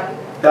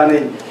down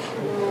in you.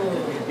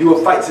 You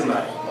will fight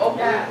somebody.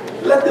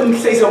 Let them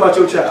say something about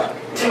your child.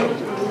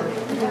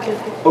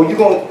 Oh, you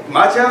going,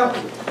 my child?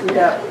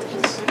 Yeah.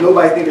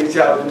 Nobody think their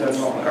child is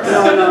nothing wrong.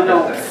 No.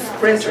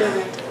 Princess.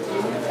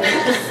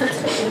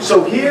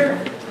 So here,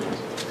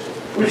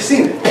 we've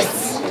seen it.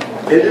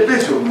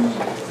 Individuals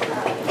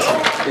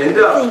end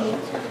up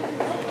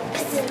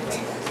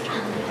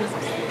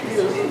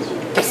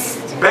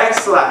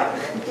backsliding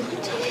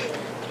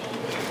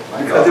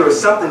because there was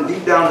something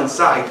deep down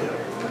inside them,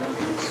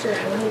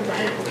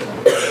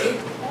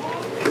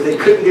 but they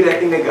couldn't get that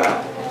thing they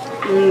got.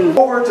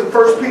 Over to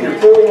 1 Peter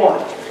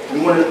 4:1. We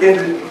want to end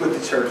it with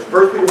the church.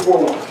 1 Peter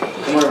 4:1.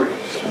 I'm going to read.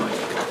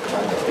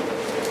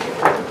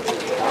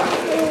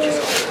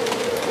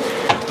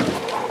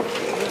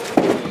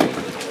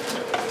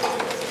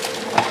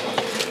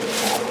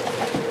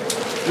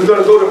 We're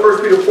going to go to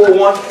 1 Peter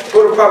 4:1. Go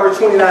to Proverbs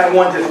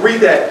 29:1. Just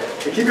read that.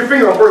 And keep your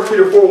finger on 1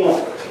 Peter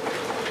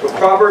 4:1. Go to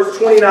Proverbs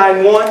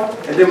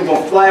 29:1. And then we're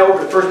going to fly over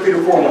to 1 Peter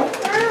 4:1.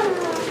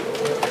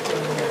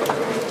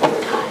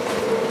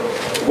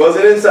 It was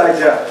an inside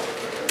job.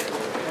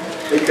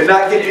 They could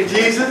not get to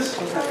Jesus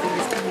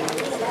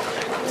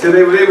until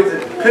they were able to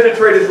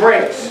penetrate his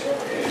ranks.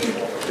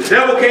 The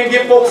devil can't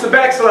get folks to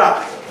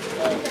backslide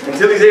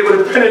until he's able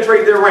to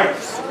penetrate their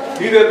ranks.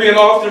 He that being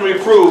often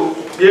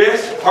reproved,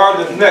 Yes?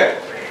 hardeneth neck,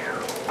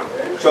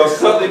 shall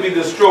suddenly be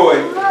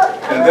destroyed,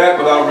 and that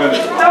without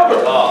remedy.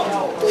 Stubborn.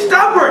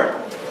 Stubborn.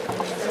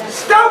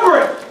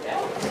 Stubborn.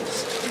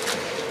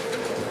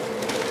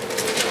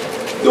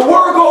 The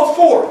word goes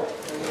forth.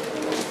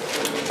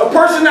 A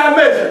person not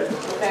measured.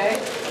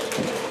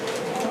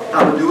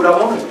 I'm going to do what I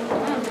want to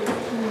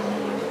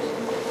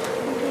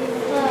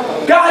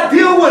do. God,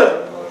 deal with him.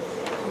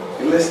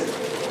 And listen,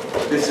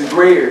 this is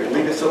gray area.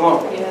 Leave this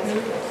alone.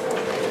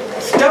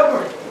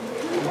 Stubborn.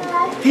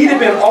 He'd have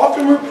been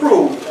often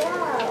reproved.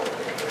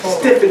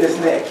 Stiff in his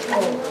neck.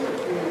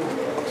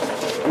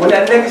 When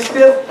that neck is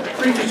stiff,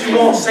 preach what you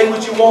want, say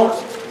what you want.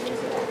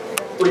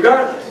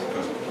 Regardless.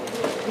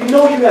 You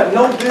know you have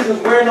no business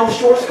wearing those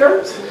short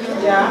skirts?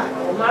 Yeah.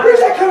 Where's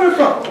that coming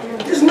from?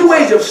 This new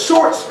age of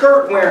short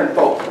skirt wearing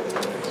folk.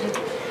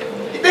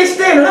 They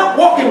standing up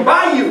walking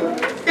by you.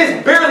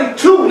 It's barely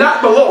two,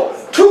 not below,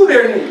 to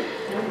their knee.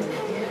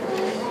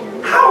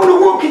 How in the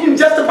world can you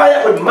justify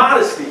that with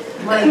modesty?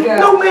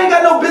 No man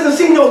got no business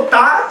seeing your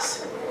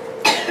thighs.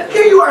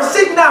 Here you are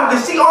sitting down to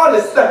see all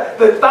this stuff.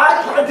 The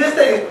thigh, this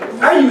thing.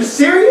 Are you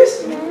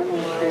serious?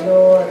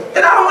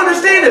 And I don't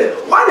understand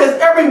this. Why does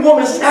every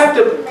woman have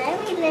to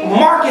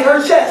market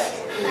her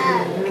chest?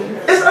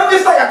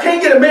 It's like I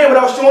can't get a man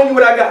without showing you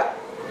what I got.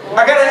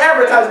 I gotta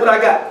advertise what I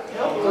got.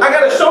 I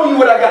gotta show you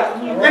what I got.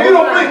 If you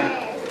don't believe,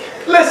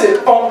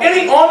 listen, on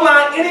any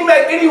online,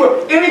 anywhere,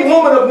 any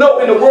woman of note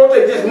in the world,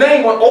 they just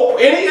name one,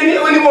 any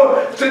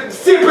woman to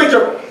see a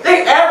picture,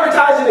 they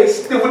advertising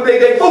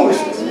they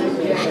foolishness.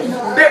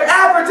 They're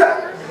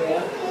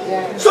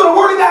advertising. So the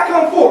word of God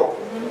come forth.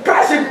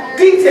 God said,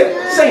 detail,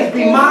 saints,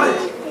 be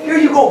modest. Here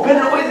you go,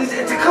 bending away.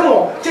 Come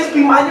on, just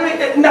be modest. You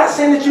ain't not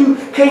saying that you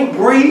can't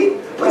breathe.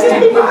 But just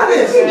be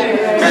modest.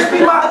 Just be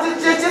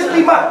modest. Just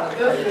be modest.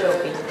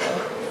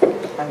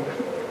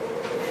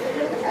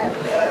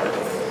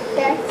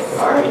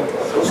 Alright,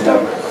 so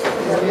stubborn.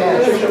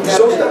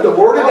 So stubborn. The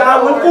word of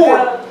God went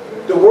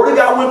forth. The word of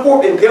God went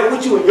forth and dealt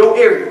with you in your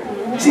area.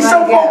 See,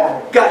 some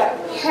folk got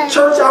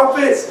church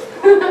outfits.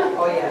 And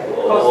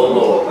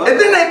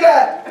then they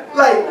got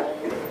like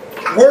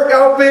work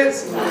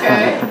outfits.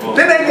 Then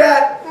they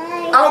got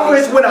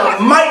outfits when I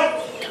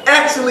might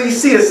actually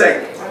see a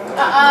saint.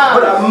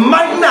 But I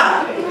might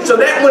not. So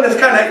that one is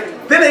kind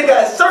of. Then they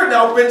got certain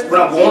outfits when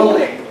I'm going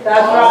away.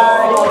 That's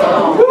right.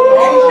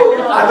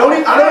 I don't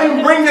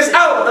even bring this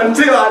out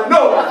until I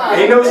know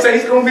ain't no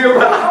saints gonna be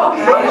around.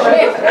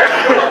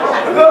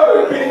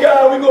 Glory be to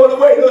God, we going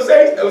away. No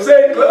saints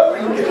club.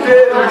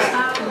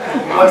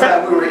 One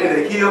time we were in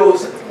the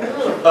hills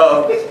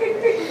of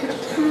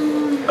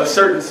a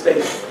certain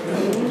state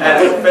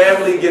at a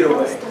family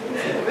getaway,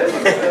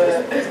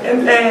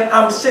 and then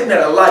I'm sitting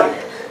at a light.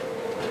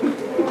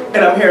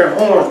 and I'm hearing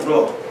horns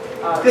blow.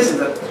 This is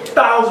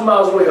 1,000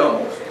 miles away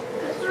almost.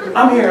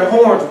 I'm hearing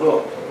horns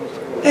blow.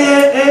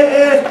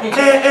 And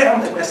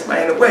I'm like, that's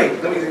somebody in the way.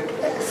 Let me see.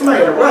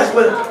 Somebody in a rush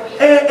with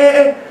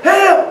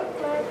help!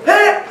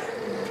 Help!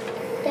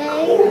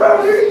 Oh,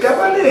 around here, got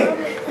my name.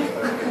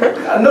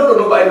 I know that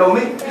nobody know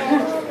me.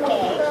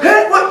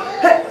 Hey, what?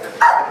 Hey,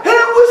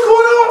 what's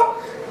going on?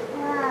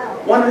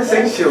 One of the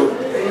same children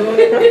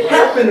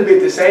happened to be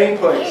at the same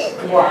place,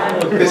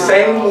 the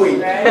same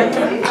week.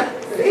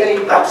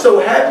 I'm so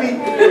happy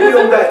that we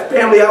don't got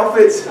family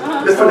outfits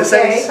that's for the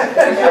saints.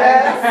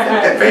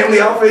 And family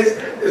outfits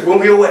is when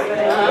we away.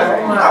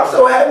 I'm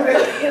so happy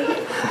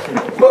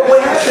that. But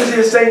what happens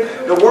is, say,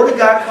 the word of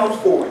God comes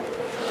forward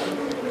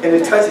and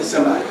it touches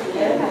somebody.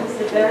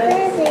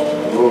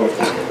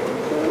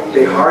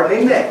 They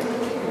harden their neck.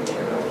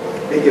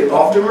 They get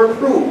often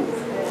reproved.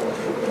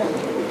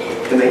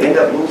 And they end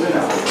up losing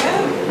out.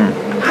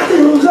 How did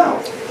they lose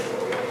out?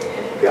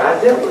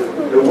 God dealt with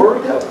it. The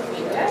word dealt with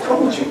it. I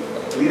told you.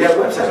 Leave that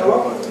website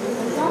alone.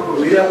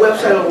 Leave that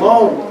website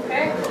alone.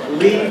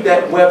 Leave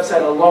that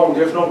website alone.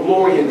 There's no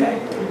glory in that.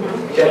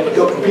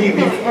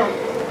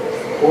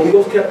 Holy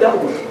Ghost kept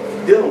dealing with it.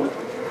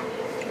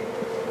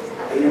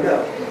 They end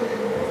up.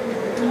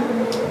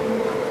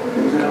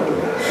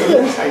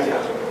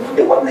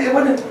 It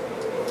wasn't.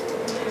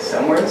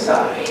 Somewhere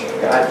inside,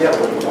 God dealt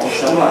with it on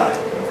some line.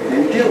 They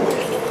didn't deal with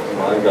it.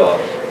 My God.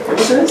 It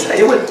was inside.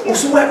 It was, well,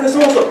 so what happened to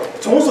so-and-so?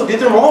 So-and-so did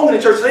them wrong in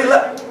the church, so they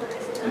left.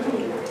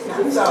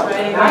 Not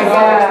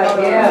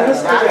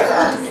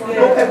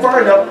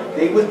far enough,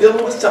 they was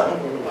dealing with something.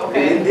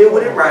 They didn't deal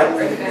with it right.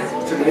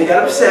 So then they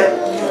got upset,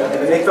 and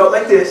then they felt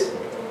like this,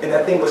 and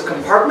that thing was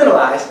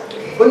compartmentalized.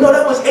 But no,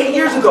 that was 8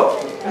 years ago.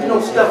 You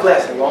know, stuff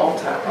lasts a long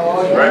time.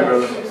 Right,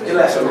 brother. It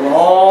lasts a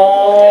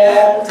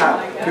long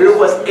time. Here it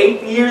was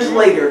 8 years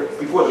later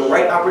before the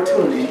right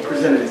opportunity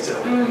presented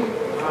itself.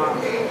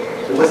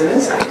 It wasn't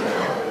inside.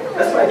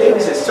 That's why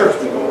David said,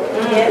 search me, Lord.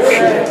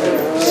 Yes.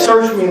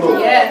 Search me, Lord.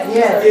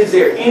 Yes. Is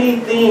there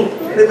anything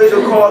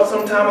individual called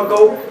some time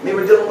ago, they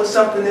were dealing with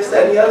something, this,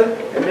 that, and the other,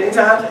 and many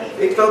times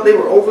they felt they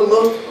were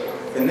overlooked,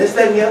 and this,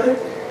 that, and the other?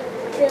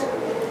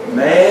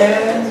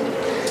 Man,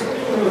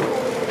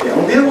 they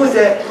don't deal with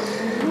that.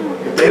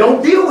 If they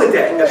don't deal with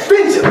that,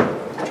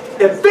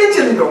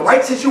 eventually the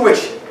right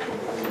situation,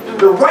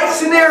 the right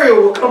scenario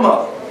will come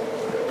up.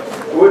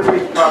 What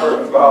did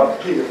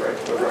Peter pray?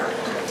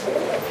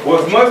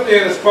 Was much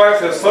then as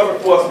Christ has suffered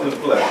for us in the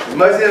flesh. As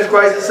much as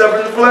Christ has suffered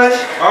in the flesh,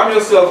 arm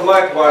yourselves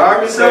likewise.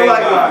 Arm yourselves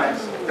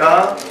likewise.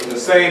 With the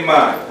same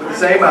mind. With the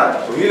same mind.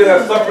 So he that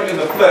has suffered in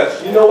the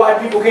flesh. You know why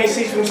people can't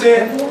cease from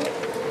sin?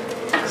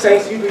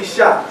 Saints, you'd be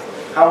shocked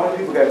how many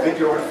people got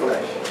victory over the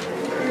flesh.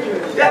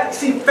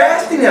 See,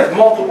 fasting has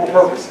multiple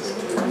purposes.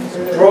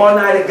 Drawing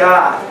nigh to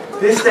God.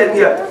 This, that, and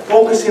the other.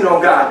 Focusing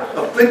on God.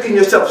 Afflicting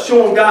yourself.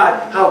 Showing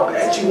God how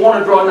bad you want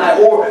to draw nigh.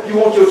 Or you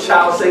want your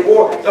child saved.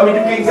 Or, to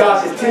get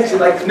God's attention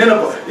like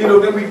Nineveh. You know,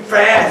 then we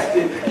fast.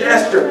 And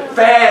Esther,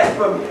 fast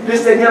from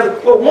this, that, and the other.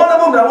 But one of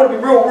them, I want to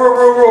be real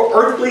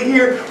earthly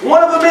here.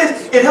 One of them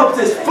is, it helps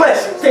his flesh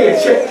stay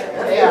in check.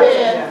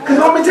 Because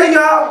let me tell you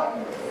how,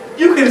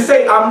 you can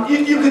say,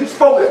 you can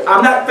focus,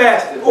 I'm not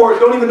fasting. Or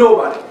don't even know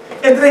about it.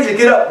 And then they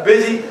get up,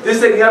 busy, this,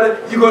 that, and the other.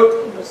 You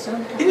go,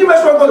 and you might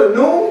as well go to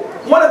noon,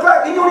 1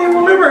 o'clock, and you don't even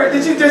remember it.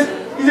 You just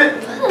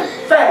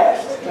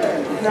fast.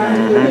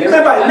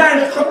 Everybody, 9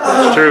 o'clock.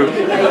 It's true.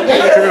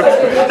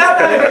 Not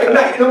 9 o'clock at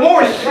night, in the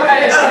morning.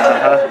 Flash,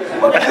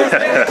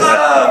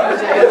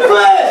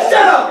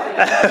 shut up.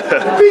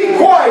 Be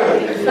quiet.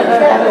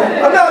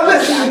 I'm not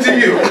listening to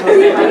you.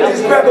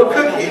 Just grab a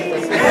cookie.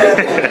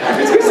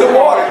 Just get some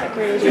water.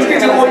 Just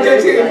get some more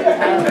chicken.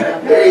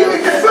 There you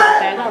go, flat.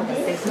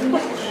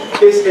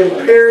 It's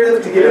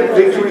imperative to get a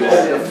victory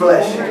over the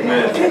flesh.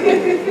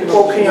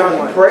 Oh, can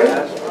y'all pray?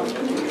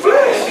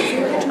 Flesh.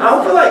 I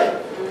don't feel like it.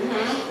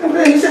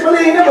 Man, he said, well,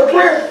 they ain't never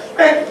prayer.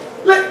 Man,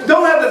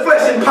 don't have the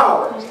flesh in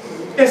power,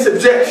 in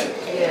subjection.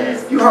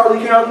 You hardly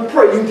can hardly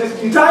pray.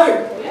 You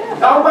tired.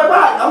 I'm my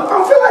body. I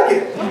don't feel like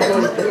it.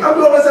 I'm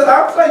doing myself. I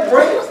don't feel like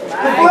praying.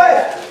 The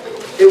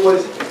flesh. It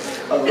was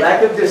a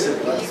lack of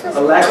discipline,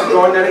 a lack of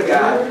drawing out of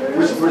God,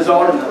 which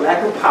resulted in a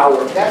lack of power,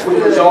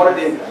 which resulted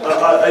in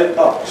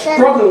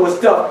struggling with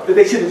stuff that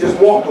they should have just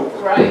walked over.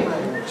 Right.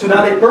 So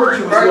now they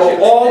virtuous go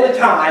all the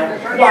time.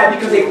 Why?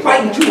 Because they're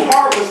fighting too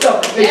hard with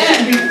stuff they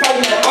shouldn't be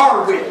fighting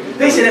hard with.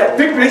 They should have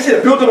victory. They should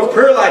have built up a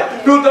prayer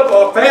life, built up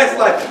a fast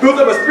life, built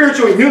up a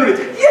spiritual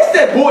immunity. Yes,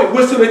 that boy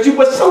whistled at you,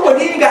 but so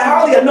what? He ain't got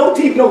hardly a no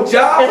teeth, no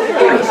job.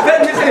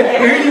 And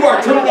here you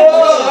are.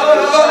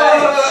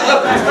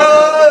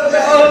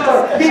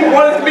 He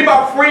wanted to be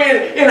my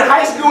friend in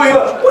high school.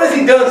 What has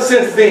he done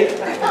since then?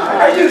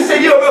 You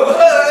say,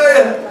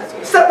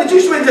 stuff that you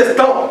should have just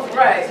done.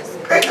 Right.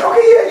 Okay,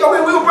 yeah,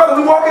 okay, we were brothers,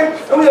 we walking,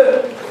 and we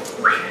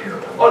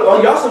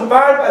oh, y'all some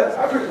fire?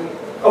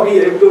 Okay,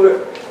 yeah, they were doing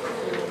it.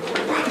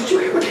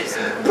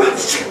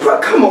 Bro,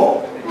 come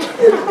on.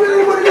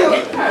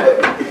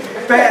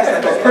 Fast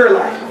like a prayer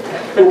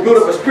life. It will build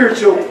up a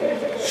spiritual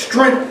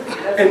strength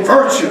and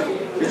virtue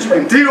that you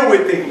can deal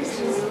with things.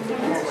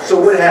 So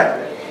what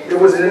happened? it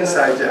was an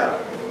inside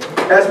job.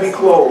 As we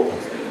close,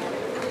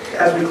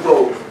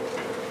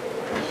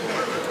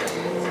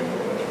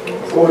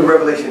 go to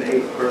Revelation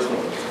 8, verse 1.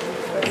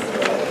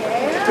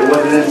 It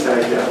was an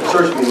inside job.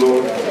 Search me,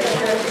 Lord.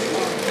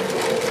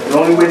 The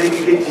only way they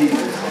could get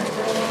Jesus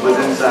was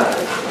inside.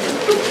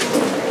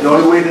 The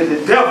only way that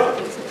the devil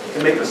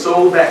can make a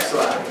soul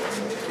backslide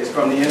is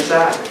from the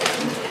inside.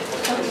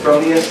 It's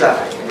from the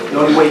inside. The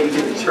only way you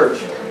get the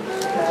church.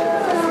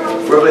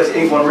 Revelation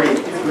 8:1 read.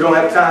 We don't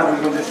have time,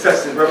 we're going to just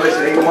test it.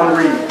 Revelation 8:1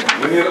 read.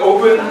 When he had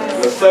opened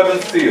the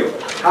seventh seal.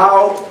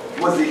 How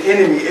was the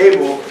enemy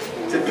able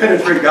to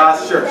penetrate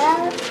God's church?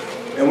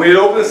 And when he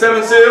opened the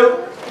seventh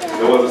seal,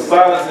 there was a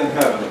silence in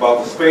heaven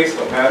about the space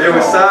of half an hour. There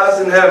was silence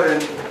in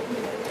heaven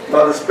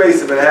about the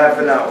space of a half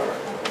an hour.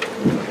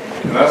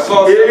 And I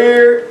saw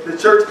here the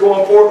church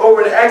going forth.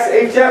 Over in the Acts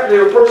 8th chapter,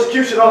 there was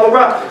persecution all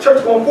around. The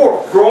church going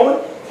forth, growing.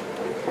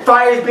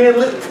 Fires being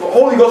lit,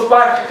 Holy Ghost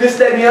fire, this,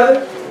 that, and the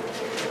other.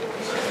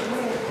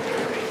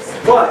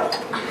 But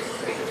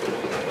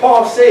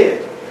Paul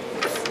said,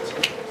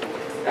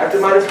 after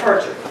my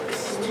departure,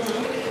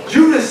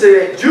 Jude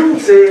said,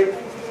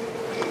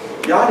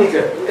 y'all need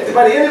to,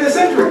 by the end of the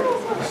century,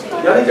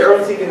 y'all need to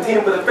earnestly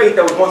contend for the faith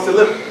that was once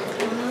delivered.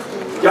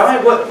 Y'all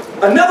ain't what?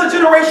 Another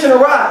generation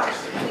arrives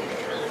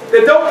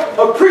that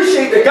don't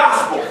appreciate the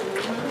gospel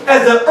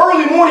as the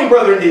early morning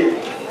brethren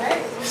did.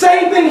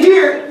 Same thing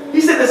here. He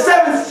said the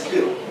seventh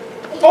seal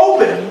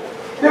open.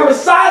 There was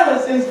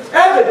silence in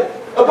heaven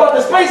about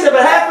the space of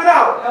a half an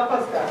hour.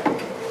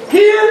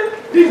 Here,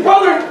 these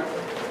brethren,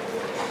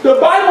 the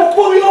Bible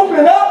fully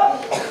opened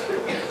up,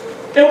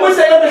 in which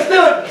they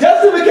understood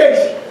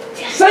justification,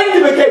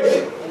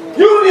 sanctification,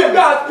 unity of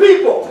God's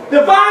people,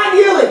 divine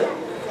healing,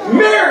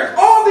 marriage,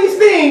 all these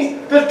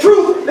things, the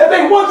truth that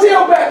they once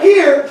held back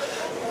here,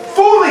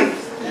 fully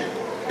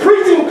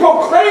preaching,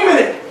 proclaiming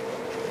it.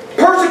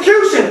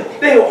 Persecution.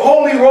 They were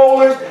holy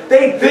rollers.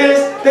 They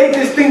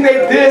just think they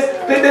this.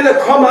 They're the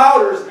come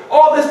outers.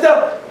 All this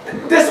stuff.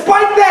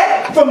 Despite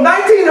that, from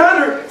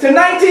 1900 to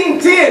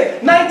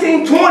 1910,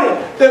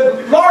 1920,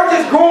 the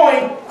largest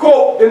growing,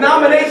 quote,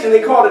 denomination,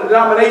 they call it a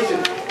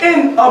denomination,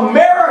 in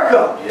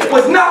America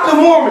was not the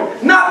Mormon,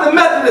 not the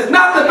Methodist,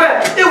 not the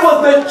Baptist. It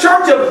was the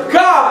Church of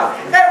God.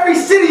 Every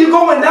city you're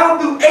going down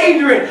through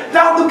Adrian,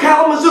 down through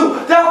Kalamazoo,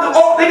 down through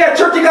all, they got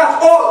Church of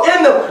God all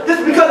in them.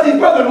 Just because these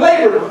brethren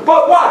labored.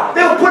 But why?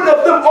 They were putting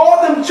up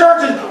all them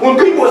churches when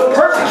people was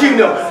persecuting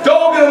them,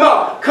 dogging them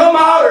out. Come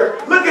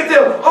outers. Look at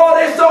them. Oh,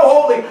 they're so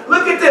holy.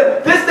 Look at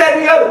them. This, that,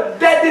 and the other.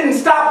 That didn't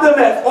stop them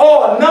at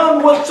all.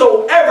 None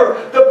whatsoever.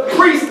 The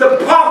priests, the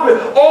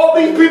prophets, all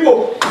these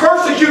people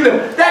persecuted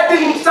them. That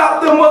didn't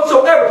stop them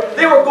whatsoever.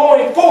 They were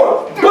going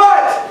forth.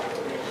 But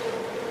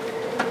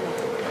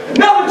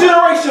another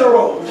generation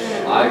arose.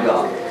 My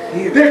God.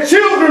 Their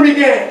children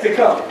began to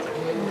come.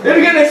 They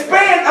began to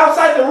expand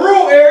outside the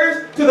rural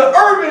areas to the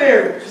urban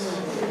areas.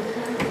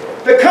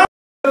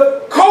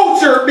 The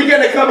culture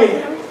began to come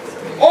in.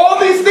 All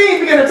these things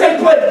began to take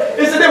place.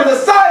 It said there was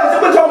a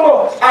silence. We're talking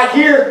about, I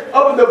hear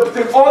up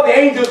in all the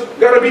angels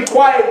got to be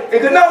quiet.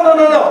 And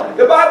no.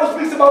 The Bible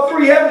speaks about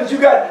three heavens. You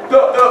got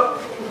the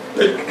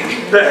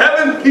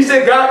heaven. He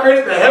said God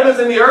created the heavens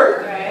and the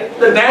earth. Right.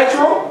 The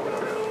natural.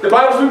 The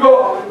Bible speaks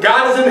about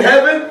God is in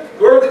heaven.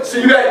 So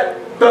you got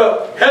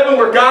the heaven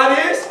where God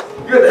is.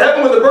 You got the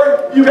heaven with the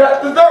birth. You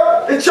got the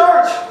third, the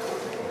church.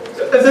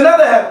 There's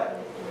another heaven.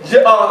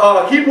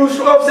 Hebrews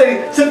 12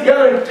 say sit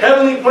together in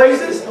heavenly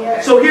places.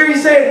 Yes. So here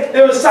he's saying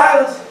there was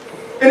silence.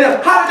 And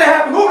then how did that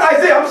happen? Go over to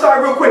Isaiah. I'm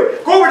sorry, real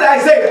quick. Go over to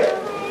Isaiah.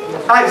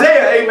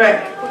 Isaiah,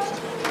 amen.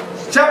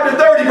 Chapter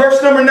 30,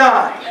 verse number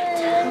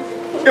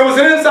 9. It was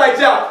an inside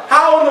job.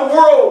 How in the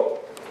world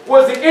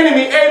was the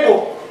enemy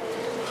able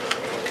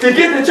to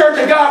get the Church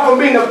of God from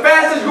being the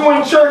fastest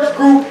growing church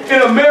group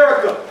in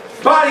America?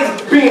 Bodies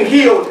being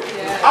healed.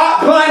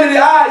 Blinded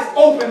eyes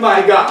open,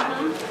 my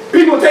God.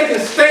 People taking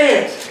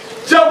stands.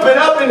 Jumping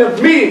up in the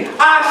meeting.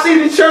 I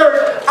see the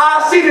church.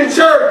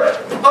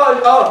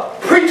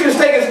 Preachers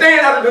taking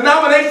stand out of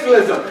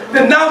denominationalism.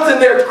 Denouncing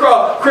their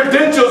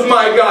credentials,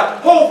 my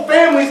God. Whole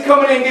families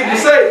coming in and getting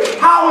saved.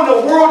 How in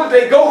the world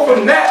did they go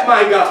from that,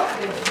 my God?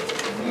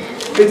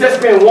 It's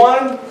just been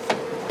one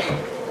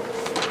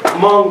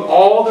among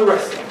all the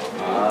rest of them.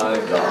 My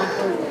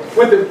God.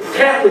 With the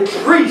Catholic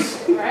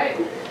priest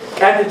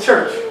at the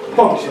church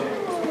functioning.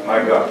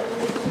 My God.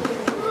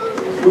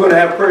 We're going to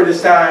have prayer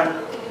this time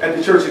at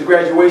the church's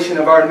graduation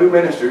of our new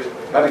ministers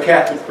by the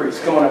Catholic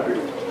priests. Come on up here.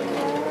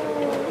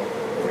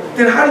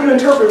 Then how do you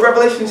interpret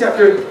Revelation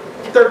chapter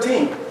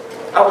 13?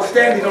 I was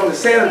standing on the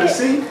sand of the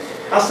sea.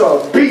 I saw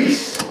a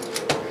beast.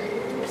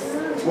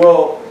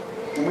 Well,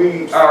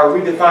 we are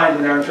redefined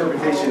in our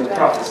interpretation of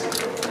prophecy.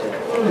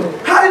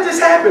 How did this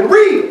happen?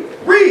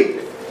 Read.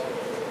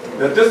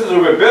 That this is a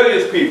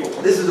rebellious people.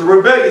 This is a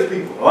rebellious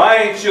people.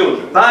 Lying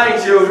children.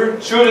 Lying children.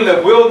 Children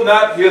that will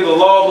not hear the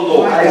law of the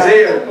Lord.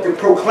 Isaiah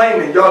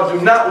proclaiming, y'all do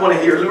not want to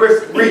hear.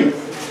 Read.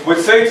 Which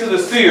say to the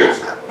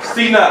seers,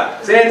 see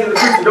not. Saying to the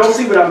preacher, don't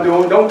see what I'm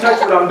doing. Don't touch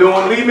what I'm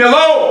doing. Leave me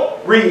alone.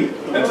 Read.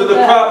 And to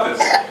the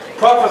prophets,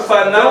 prophesy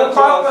not Don't unto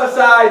us.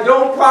 prophesy.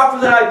 Don't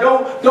prophesy.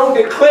 Don't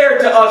declare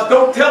to us.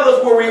 Don't tell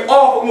us where we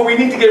off and where we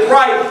need to get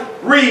right.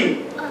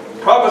 Read.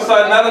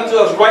 Prophesy not unto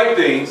us right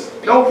things.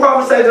 Don't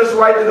prophesy just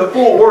right in the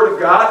full word of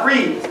God.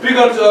 Read. Speak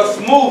unto us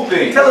smooth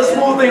things. Tell us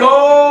smooth thing.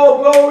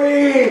 Oh,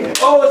 glory.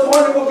 Oh, it's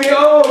wonderful.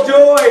 Oh,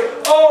 joy.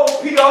 Oh,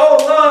 peace. Oh,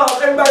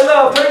 love. Everybody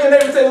love. Turn your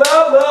neighbor and say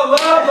love, love,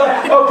 love,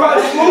 love. Oh,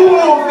 probably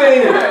smooth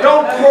thing.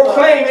 Don't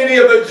proclaim any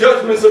of the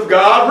judgments of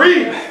God.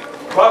 Read.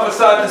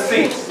 Prophesy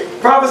deceits.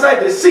 Prophesy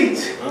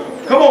deceit.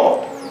 Come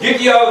on.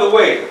 Get ye out of the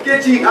way.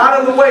 Get ye out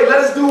of the way.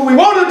 Let us do what we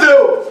want to do.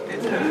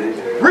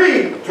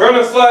 Read. Turn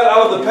aside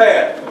out of the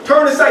path.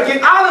 Turn aside.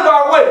 Get out of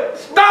our way.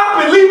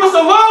 Stop and leave us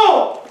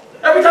alone.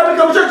 Every time we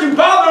come to church, you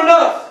bothering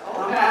us.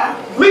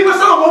 Leave us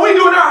alone. What we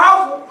do in our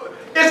house,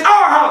 it's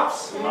our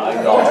house.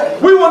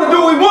 We want to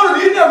do what we want to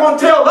do. You're never going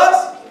to tell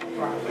us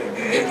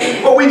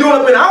what we doing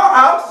up in our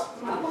house.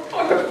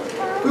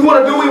 We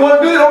want to do what we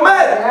want to do. It don't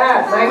matter.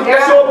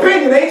 That's your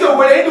opinion. They ain't your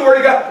word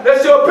of God.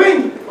 That's your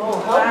opinion.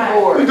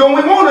 We doing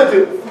what we want to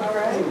do.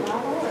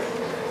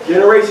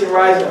 Generation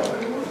rise up.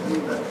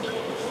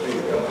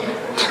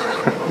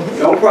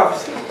 Don't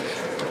prophesy.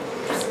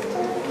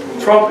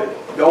 Trumpet.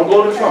 Don't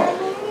blow the trumpet.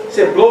 It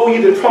said, blow ye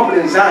the trumpet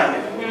in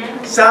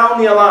Zion. Sound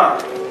the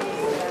alarm.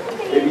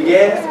 They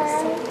began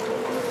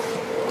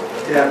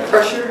to have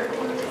pressure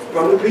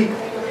from the people.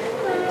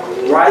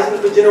 Rising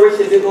up a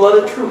generation that didn't love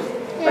the truth.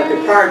 Like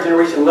the prior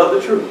generation loved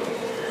the truth.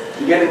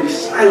 Began to be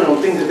silent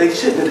on things that they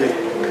shouldn't have been.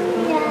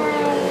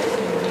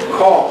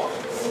 Call.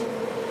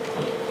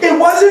 It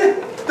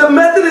wasn't the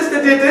Methodists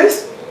that did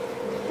this.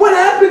 What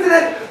happened to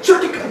that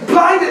church?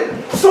 Blinded,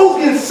 souls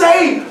getting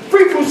saved,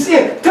 free from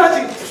sin,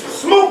 touching,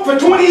 smoke for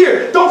 20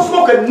 years. Don't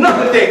smoke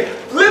another day.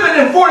 Living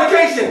in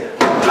fornication,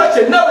 touch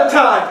another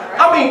time.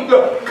 I mean,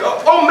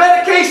 on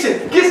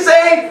medication, get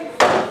saved,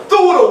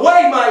 threw it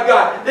away, my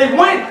God. They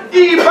went,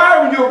 E.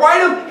 Byron, you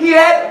write him, he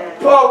had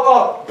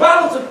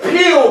bottles of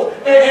pills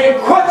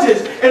and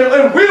crutches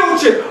and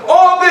wheelchair.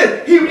 All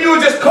this, you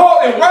would just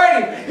call and write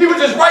him. He would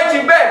just write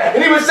you back.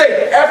 And he would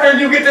say, after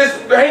you get this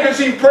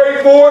handkerchief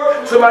prayed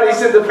for, somebody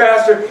sent the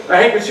pastor a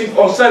handkerchief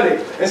on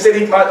Sunday and said,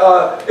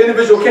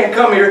 individual can't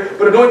come here,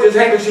 but anoint this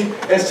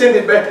handkerchief and send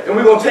it back. And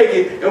we're going to take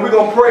it and we're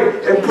going to pray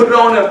and put it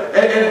on them.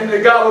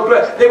 And God will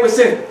bless. They would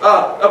send,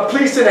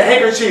 please send a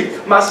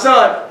handkerchief. My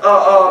son,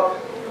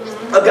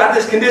 got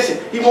this condition.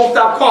 He won't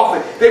stop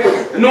coughing. They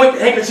would anoint the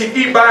handkerchief,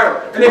 E.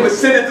 Byron, and they would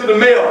send it through the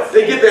mail.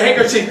 They get the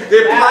handkerchief,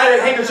 they apply that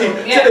handkerchief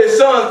to their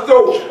son's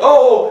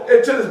throat,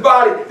 and to his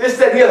body. This,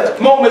 that, and the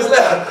other. Moments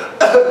left.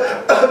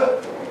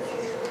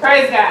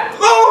 Praise God.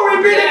 Glory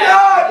be to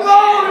God.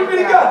 Glory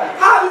be to God.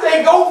 How did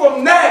they go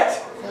from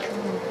that?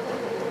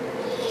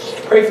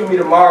 Pray for me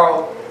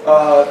tomorrow.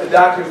 The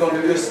doctor's going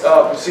to do this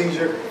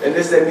procedure and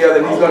this, that, and the other.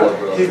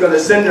 And he's going to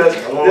send us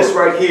this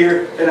right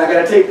here. And I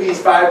got to take these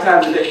 5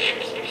 times a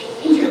day.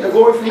 Who's getting the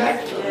glory from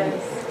that?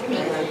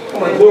 Yes.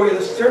 Come on, glory of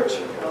this church.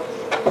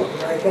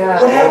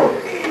 What happened?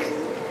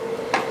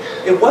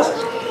 It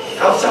wasn't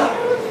outside.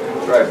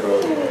 That's right,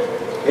 bro.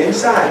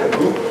 Inside, a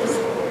group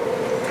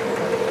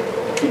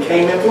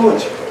became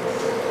influential.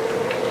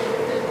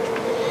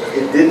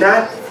 It did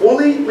not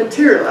fully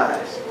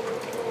materialize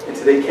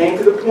until they came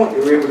to the point they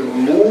were able to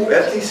remove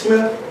F.T.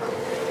 Smith,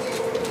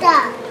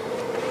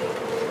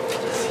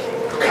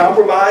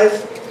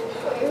 compromise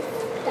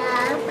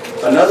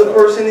another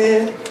person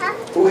in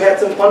who had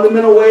some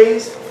fundamental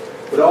ways,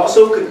 but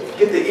also could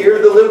get the ear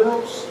of the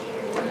liberals.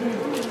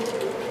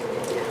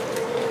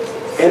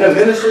 In a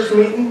minister's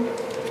meeting,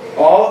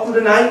 all through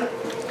the night,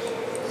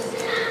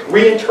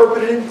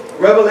 reinterpreting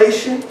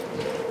Revelation,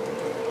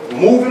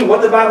 moving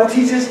what the Bible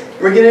teaches,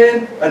 bringing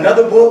in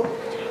another book.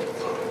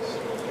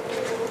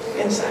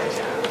 Inside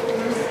job.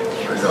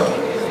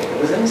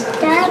 It was inside.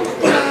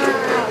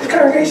 This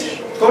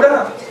congregation, slow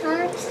down.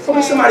 Don't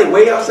be somebody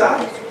way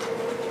outside.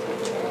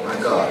 My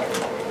God.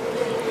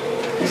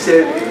 He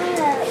said,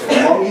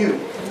 among you,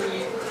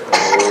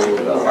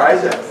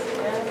 rise up.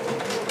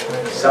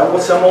 Some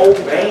with some old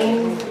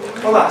vain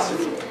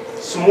philosophy,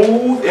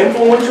 smooth,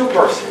 influential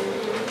person.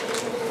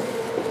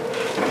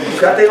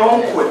 Got their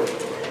own quip,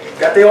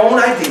 got their own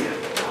idea.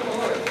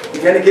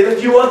 You're going to get a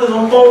few others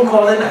on phone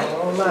call at night.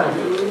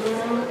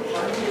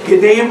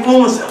 Get their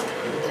influence up.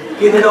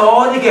 Get it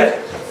all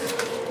together.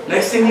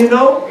 Next thing you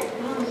know,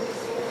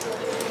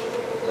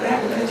 what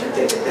happened to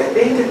that church?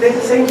 They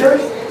the same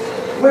church?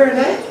 Where is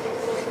that?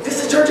 This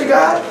is the Church of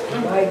God?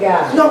 My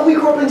God. No, we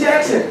grew up in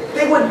Jackson.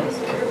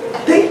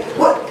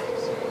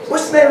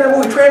 What's the name of that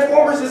movie?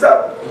 Transformers? Is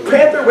that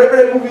Panther? Whatever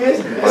that movie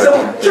is. So,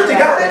 Church of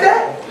God at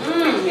that?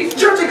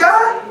 Church of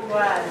God?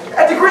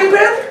 At the Green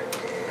Panther?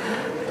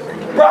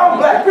 Brown,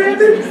 Black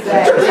Panther? Church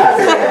of God?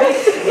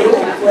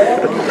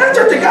 Not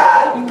Church of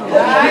God?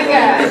 My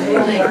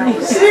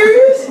God.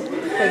 Serious?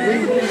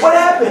 What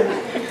happened?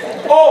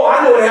 Oh,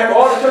 I know what happened.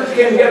 All the churches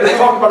came together and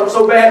talked about him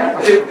so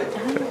bad.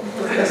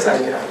 That's not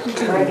God.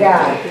 My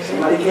God.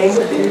 Somebody came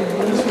with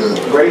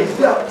it.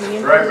 Raised up.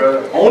 Right,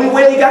 brother. Only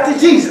way they got to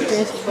Jesus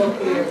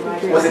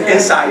was an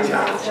inside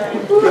job.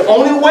 The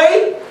only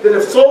way that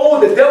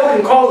the devil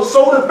can cause a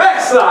soul to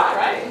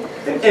backslide.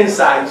 An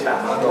inside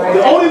job.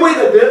 The only way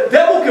that the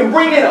devil can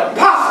bring in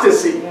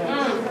apostasy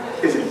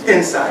is an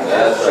inside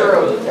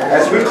job.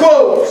 As we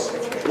close,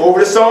 go over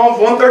to Psalms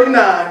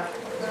 139,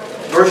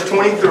 verse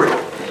 23.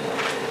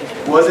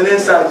 Was an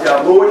inside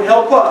job. Lord,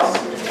 help us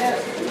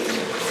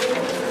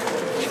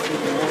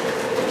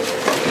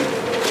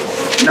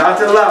not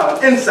to allow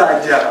an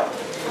inside job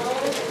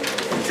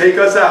to take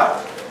us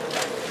out,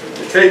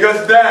 to take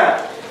us down,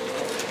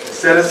 to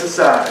set us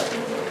aside.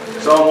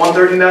 Psalm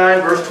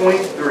 139, verse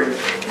 23.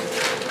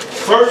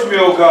 Search me,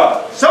 O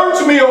God.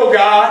 Search me, O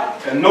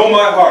God. And know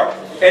my heart.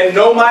 And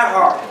know my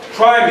heart.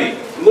 Try me.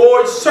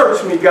 Lord,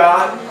 search me,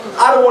 God.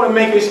 I don't want to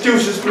make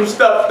excuses from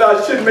stuff that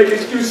I shouldn't make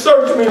excuses.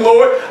 Search me,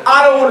 Lord.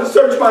 I don't want to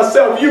search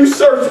myself. You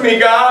search me,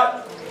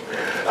 God.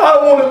 I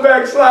don't want to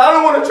backslide. I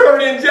don't want to turn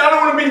in. I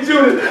don't want to be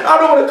Judas. I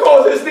don't want to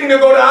cause this thing to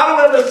go down. I don't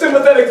have a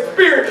sympathetic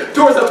spirit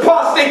towards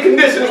apostate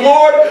conditions,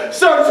 Lord.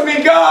 Search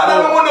me, God.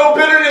 I don't want no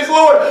bitterness,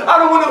 Lord. I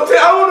don't want no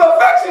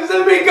affections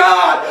in me,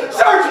 God.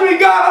 Search me,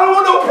 God. I don't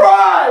want no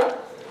pride.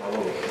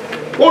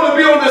 I want to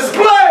be on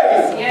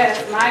display.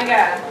 Yes, my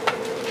God.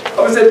 I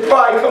would say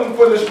pride coming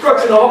for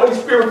destruction, the Holy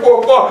Spirit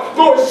for a far.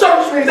 Lord,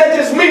 search me. That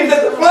just means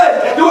that the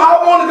flesh. Do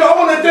I want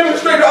to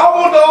demonstrate. I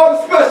want all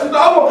the special.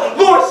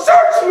 Lord,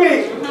 search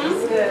me.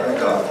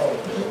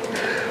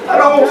 I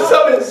don't want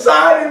something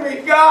inside of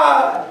me,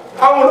 God. I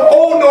don't want to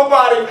hold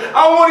nobody.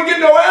 I don't want to get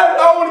no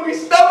attitude. I want to be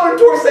stubborn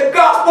towards the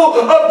gospel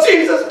of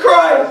Jesus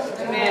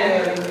Christ.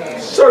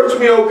 Amen. Search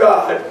me, oh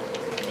God.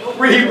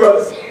 Read,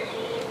 brothers.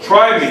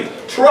 Try me.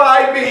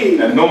 Try me.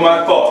 And know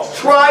my thoughts.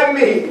 Try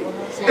me.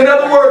 In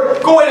other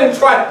words, go ahead and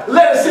try.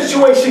 Let a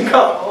situation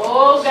come.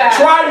 Oh, God.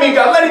 Try me,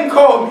 God. Let him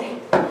call me.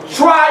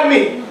 Try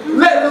me.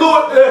 Let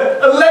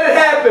it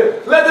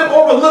happen. Let them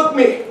overlook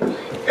me.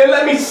 And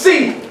let me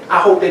see. I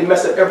hope they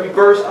mess up every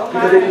verse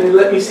because they didn't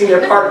let me sing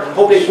their part. I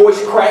hope their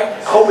voice crack.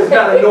 I hope it's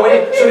not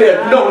annoying. So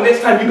they'll know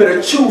next time you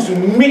better choose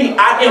me.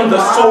 I am the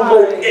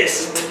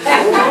soloist.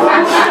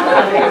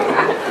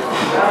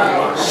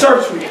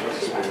 Search me.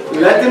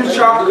 Let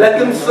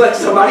them select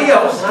somebody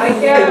else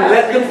and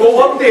let them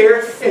go up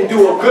there and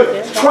do a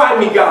good. Try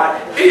me,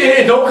 God.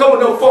 And don't come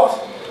with no false.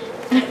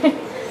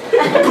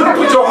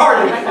 Put your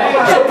heart in it.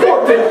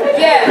 Support them.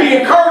 Yeah. Be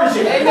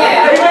encouraging.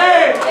 Amen.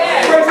 Amen.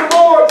 Yeah. Praise the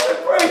Lord.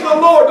 Praise the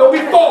Lord. Don't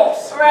be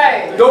false.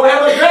 Right. Don't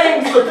have a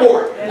vain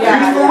support. Be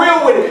for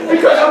real with it.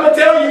 Because I'm going to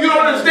tell you, you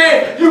don't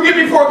understand. You get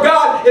before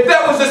God. If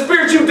that was the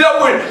spirit you dealt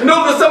with, and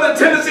those are some of the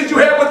tendencies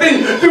you have within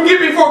you. You get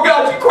before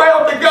God. You cry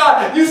out to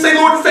God. You say,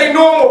 Lord, this ain't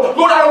normal.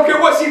 Lord, I don't care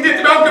what she did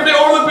to me. I don't care if they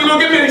overlook me.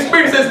 Lord, give me an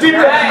experience that's deep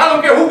enough. I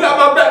don't care who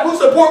got my back, who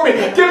support me.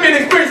 Give me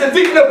an experience that's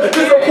deep enough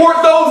to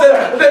support those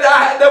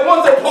that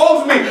once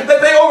opposed me,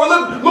 that they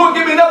overlooked. Lord,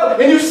 give me enough.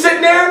 And you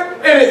sit there,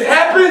 and it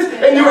happens,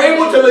 and you're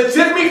able to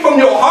legitimately from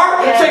your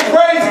heart say,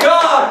 praise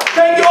God.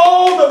 Thank you,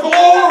 all the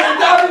glory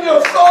down in your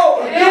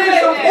soul. You can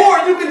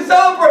support, you can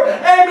celebrate.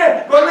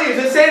 Amen. But Lee, is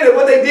it saying that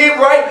what they did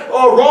right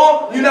or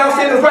wrong, you now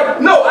saying it's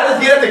right? No, I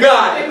just give it to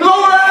God.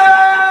 Glory!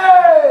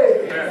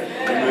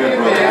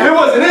 It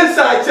was an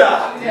inside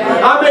job.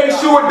 I made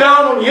sure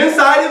down on the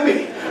inside of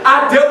me,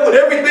 I dealt with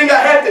everything I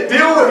had to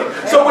deal with.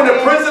 So when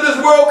the prince of this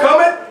world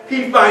cometh,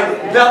 he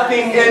findeth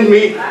nothing in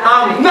me.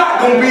 I'm not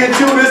going to be a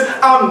Judas.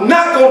 I'm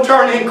not going to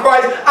turn in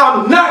Christ.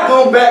 I'm not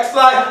going to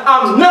backslide.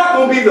 I'm not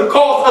going to be the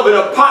cause of an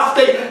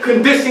apostate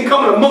condition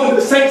coming among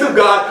the saints of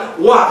God.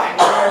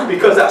 Why?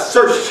 Because I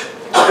searched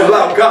and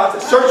allowed God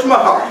to search my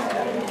heart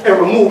and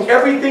remove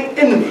everything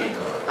in me.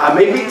 I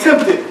may be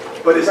tempted,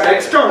 but it's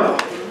external,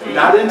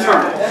 not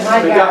internal.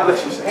 May God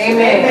bless you.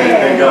 Amen.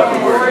 Thank God for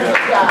the word.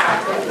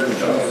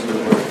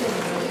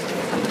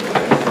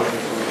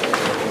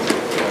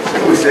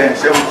 We stand,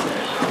 shall we?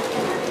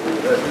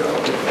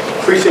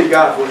 Appreciate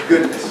God for his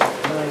goodness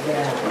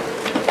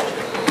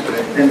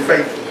and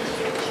faithfulness.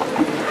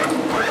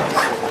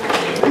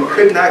 They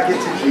could not get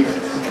to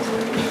Jesus.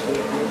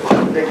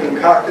 They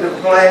concocted a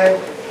plan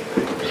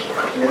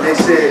and they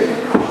said,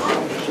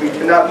 we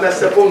cannot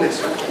mess up on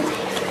this one.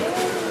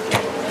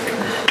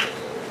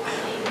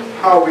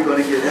 How are we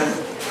going to get him?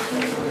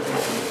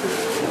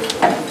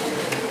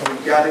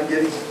 We got to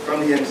get him from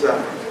the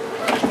inside.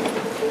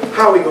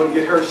 How are we going to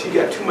get her? She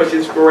got too much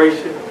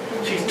inspiration.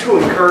 She's too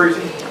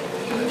encouraging.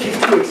 She's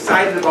too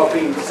excited about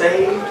being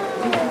saved.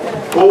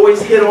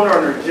 Boys hit on her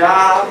on her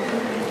job.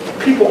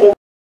 People over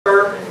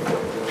her.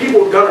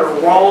 People done her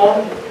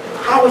wrong.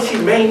 How is she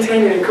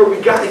maintaining and encouraging?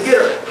 We got to get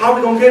her. How are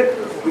we going to get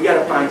her? We got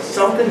to find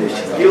something that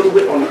she deals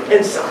with on the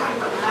inside.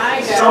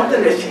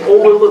 Something that she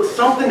overlooks.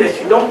 Something that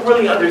she don't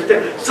really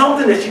understand.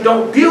 Something that she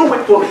don't deal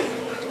with fully.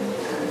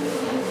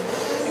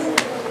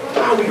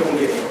 How are we going to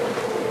get it?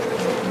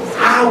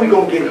 How are we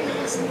going to get him?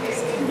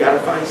 We got to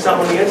find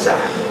something on the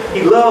inside.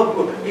 He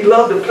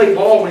loved to play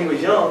ball when he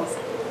was young.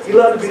 He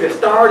loved to be the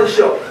star of the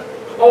show.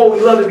 Oh,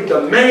 he loved to be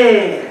the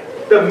man.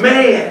 The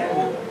man.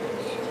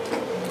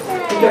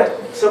 He got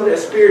some of that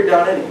spirit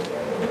down in him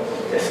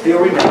that still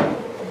remains.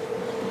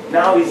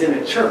 Now he's in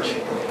the church,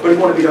 but he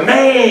want to be the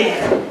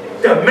man.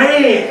 The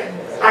man.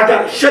 I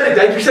got to shut it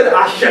down. You said it,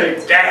 I shut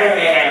it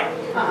down.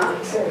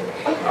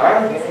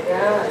 Alright?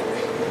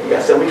 We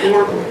got something we can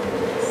work with.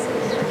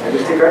 And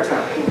just take our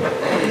time.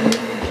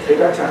 Take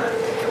our time.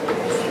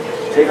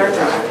 Take our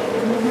time.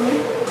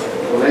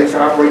 We'll let it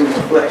operate in the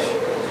flesh.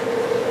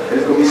 And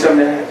it's going to be something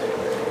that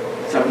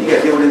happens. Something you got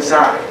to deal with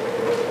inside.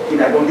 You're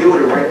not going to deal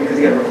with it right because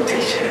you got a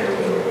reputation.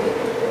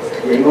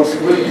 You ain't going to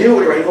really deal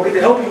with it right. You're going to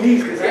get the help you need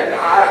because I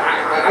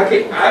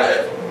can't.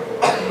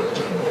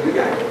 We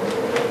got it.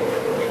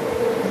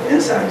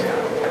 Inside job.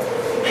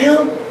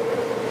 Him?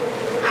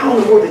 How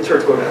in the world did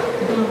church go down?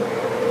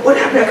 What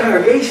happened to that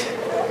congregation?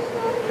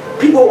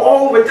 People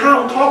all over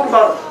town talk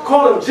about,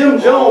 call him Jim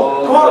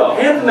Jones, call him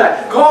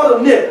Hampton, call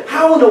him Nick.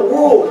 How in the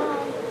world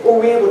were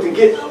we able to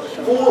get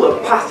full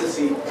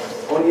apostasy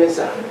on the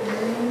inside?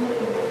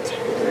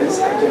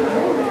 Inside job.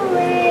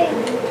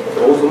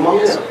 Those among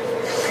them.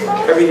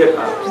 Every hip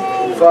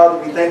hop. Father,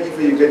 we thank you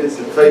for your goodness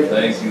and faith.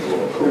 Thank you,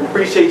 Lord. We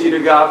appreciate you, to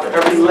God, for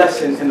every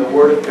lesson in the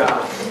Word of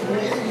God.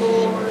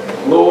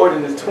 Lord,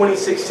 in the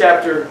 26th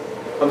chapter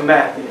of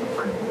Matthew,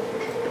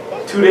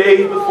 2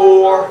 days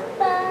before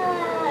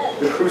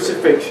the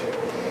crucifixion,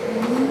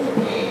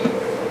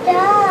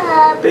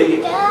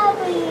 they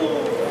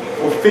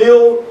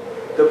fulfilled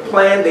the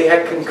plan they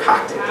had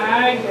concocted.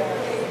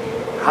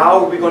 How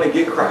are we going to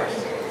get Christ?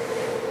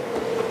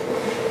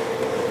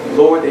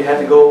 Lord, they had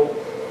to go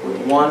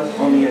with one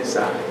on the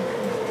inside.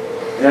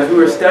 And as we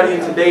were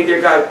studying today, dear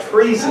God,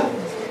 treason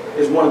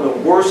is one of the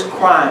worst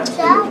crimes in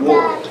the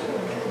world.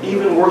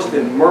 Even worse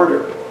than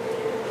murder.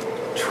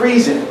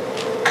 Treason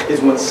is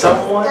when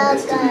someone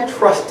is to be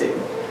trusted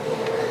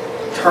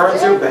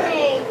turns their back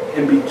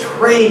and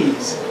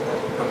betrays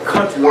a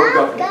country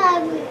or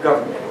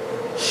government,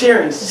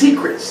 sharing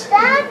secrets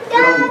that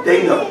only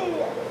they know.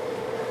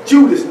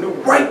 Judas knew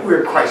right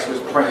where Christ was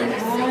praying,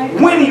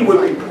 when he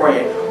would be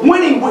praying,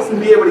 when he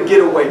wouldn't be able to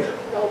get away.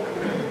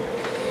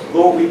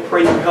 Lord, we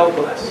pray you help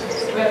us.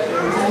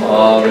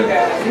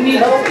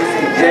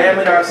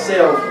 Examine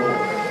ourselves, Lord.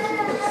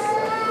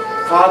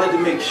 Father, to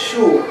make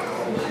sure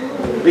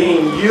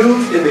being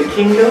used in the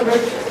kingdom,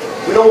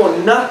 we don't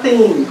want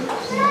nothing,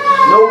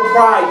 no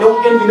pride, no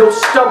envy, no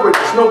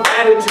stubbornness, no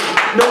attitude,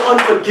 no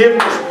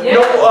unforgiveness,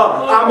 no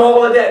I'm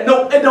all of that.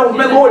 No,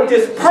 Lord,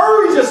 just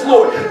purge us,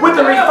 Lord, with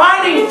the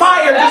refining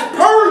fire. Just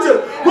purge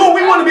us. Lord,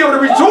 we want to be able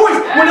to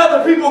rejoice when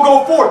other people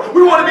go forth.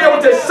 We want to be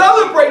able to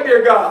celebrate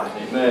their God.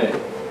 Amen.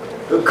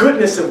 The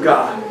goodness of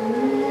God.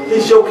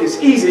 His yoke is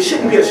easy. It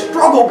shouldn't be a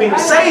struggle being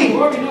saved.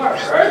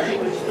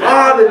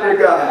 Father, dear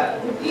God,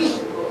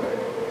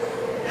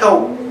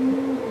 help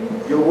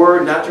your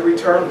word not to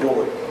return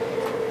void.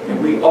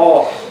 And we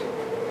all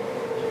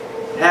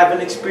have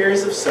an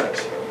experience of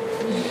such.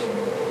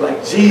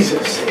 Like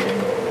Jesus said,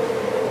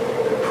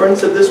 the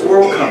prince of this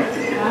world cometh,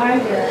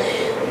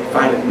 and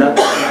findeth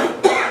nothing.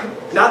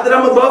 Not that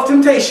I'm above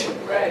temptation.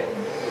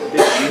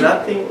 There's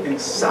nothing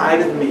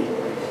inside of me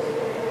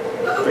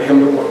for him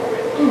to work with.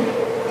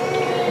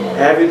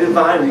 Have your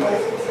divine way.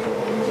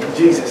 In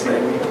Jesus'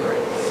 name we pray.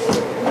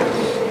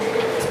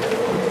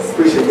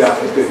 Appreciate God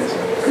for his goodness.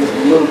 A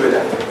little bit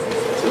after.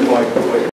 So we want to go away.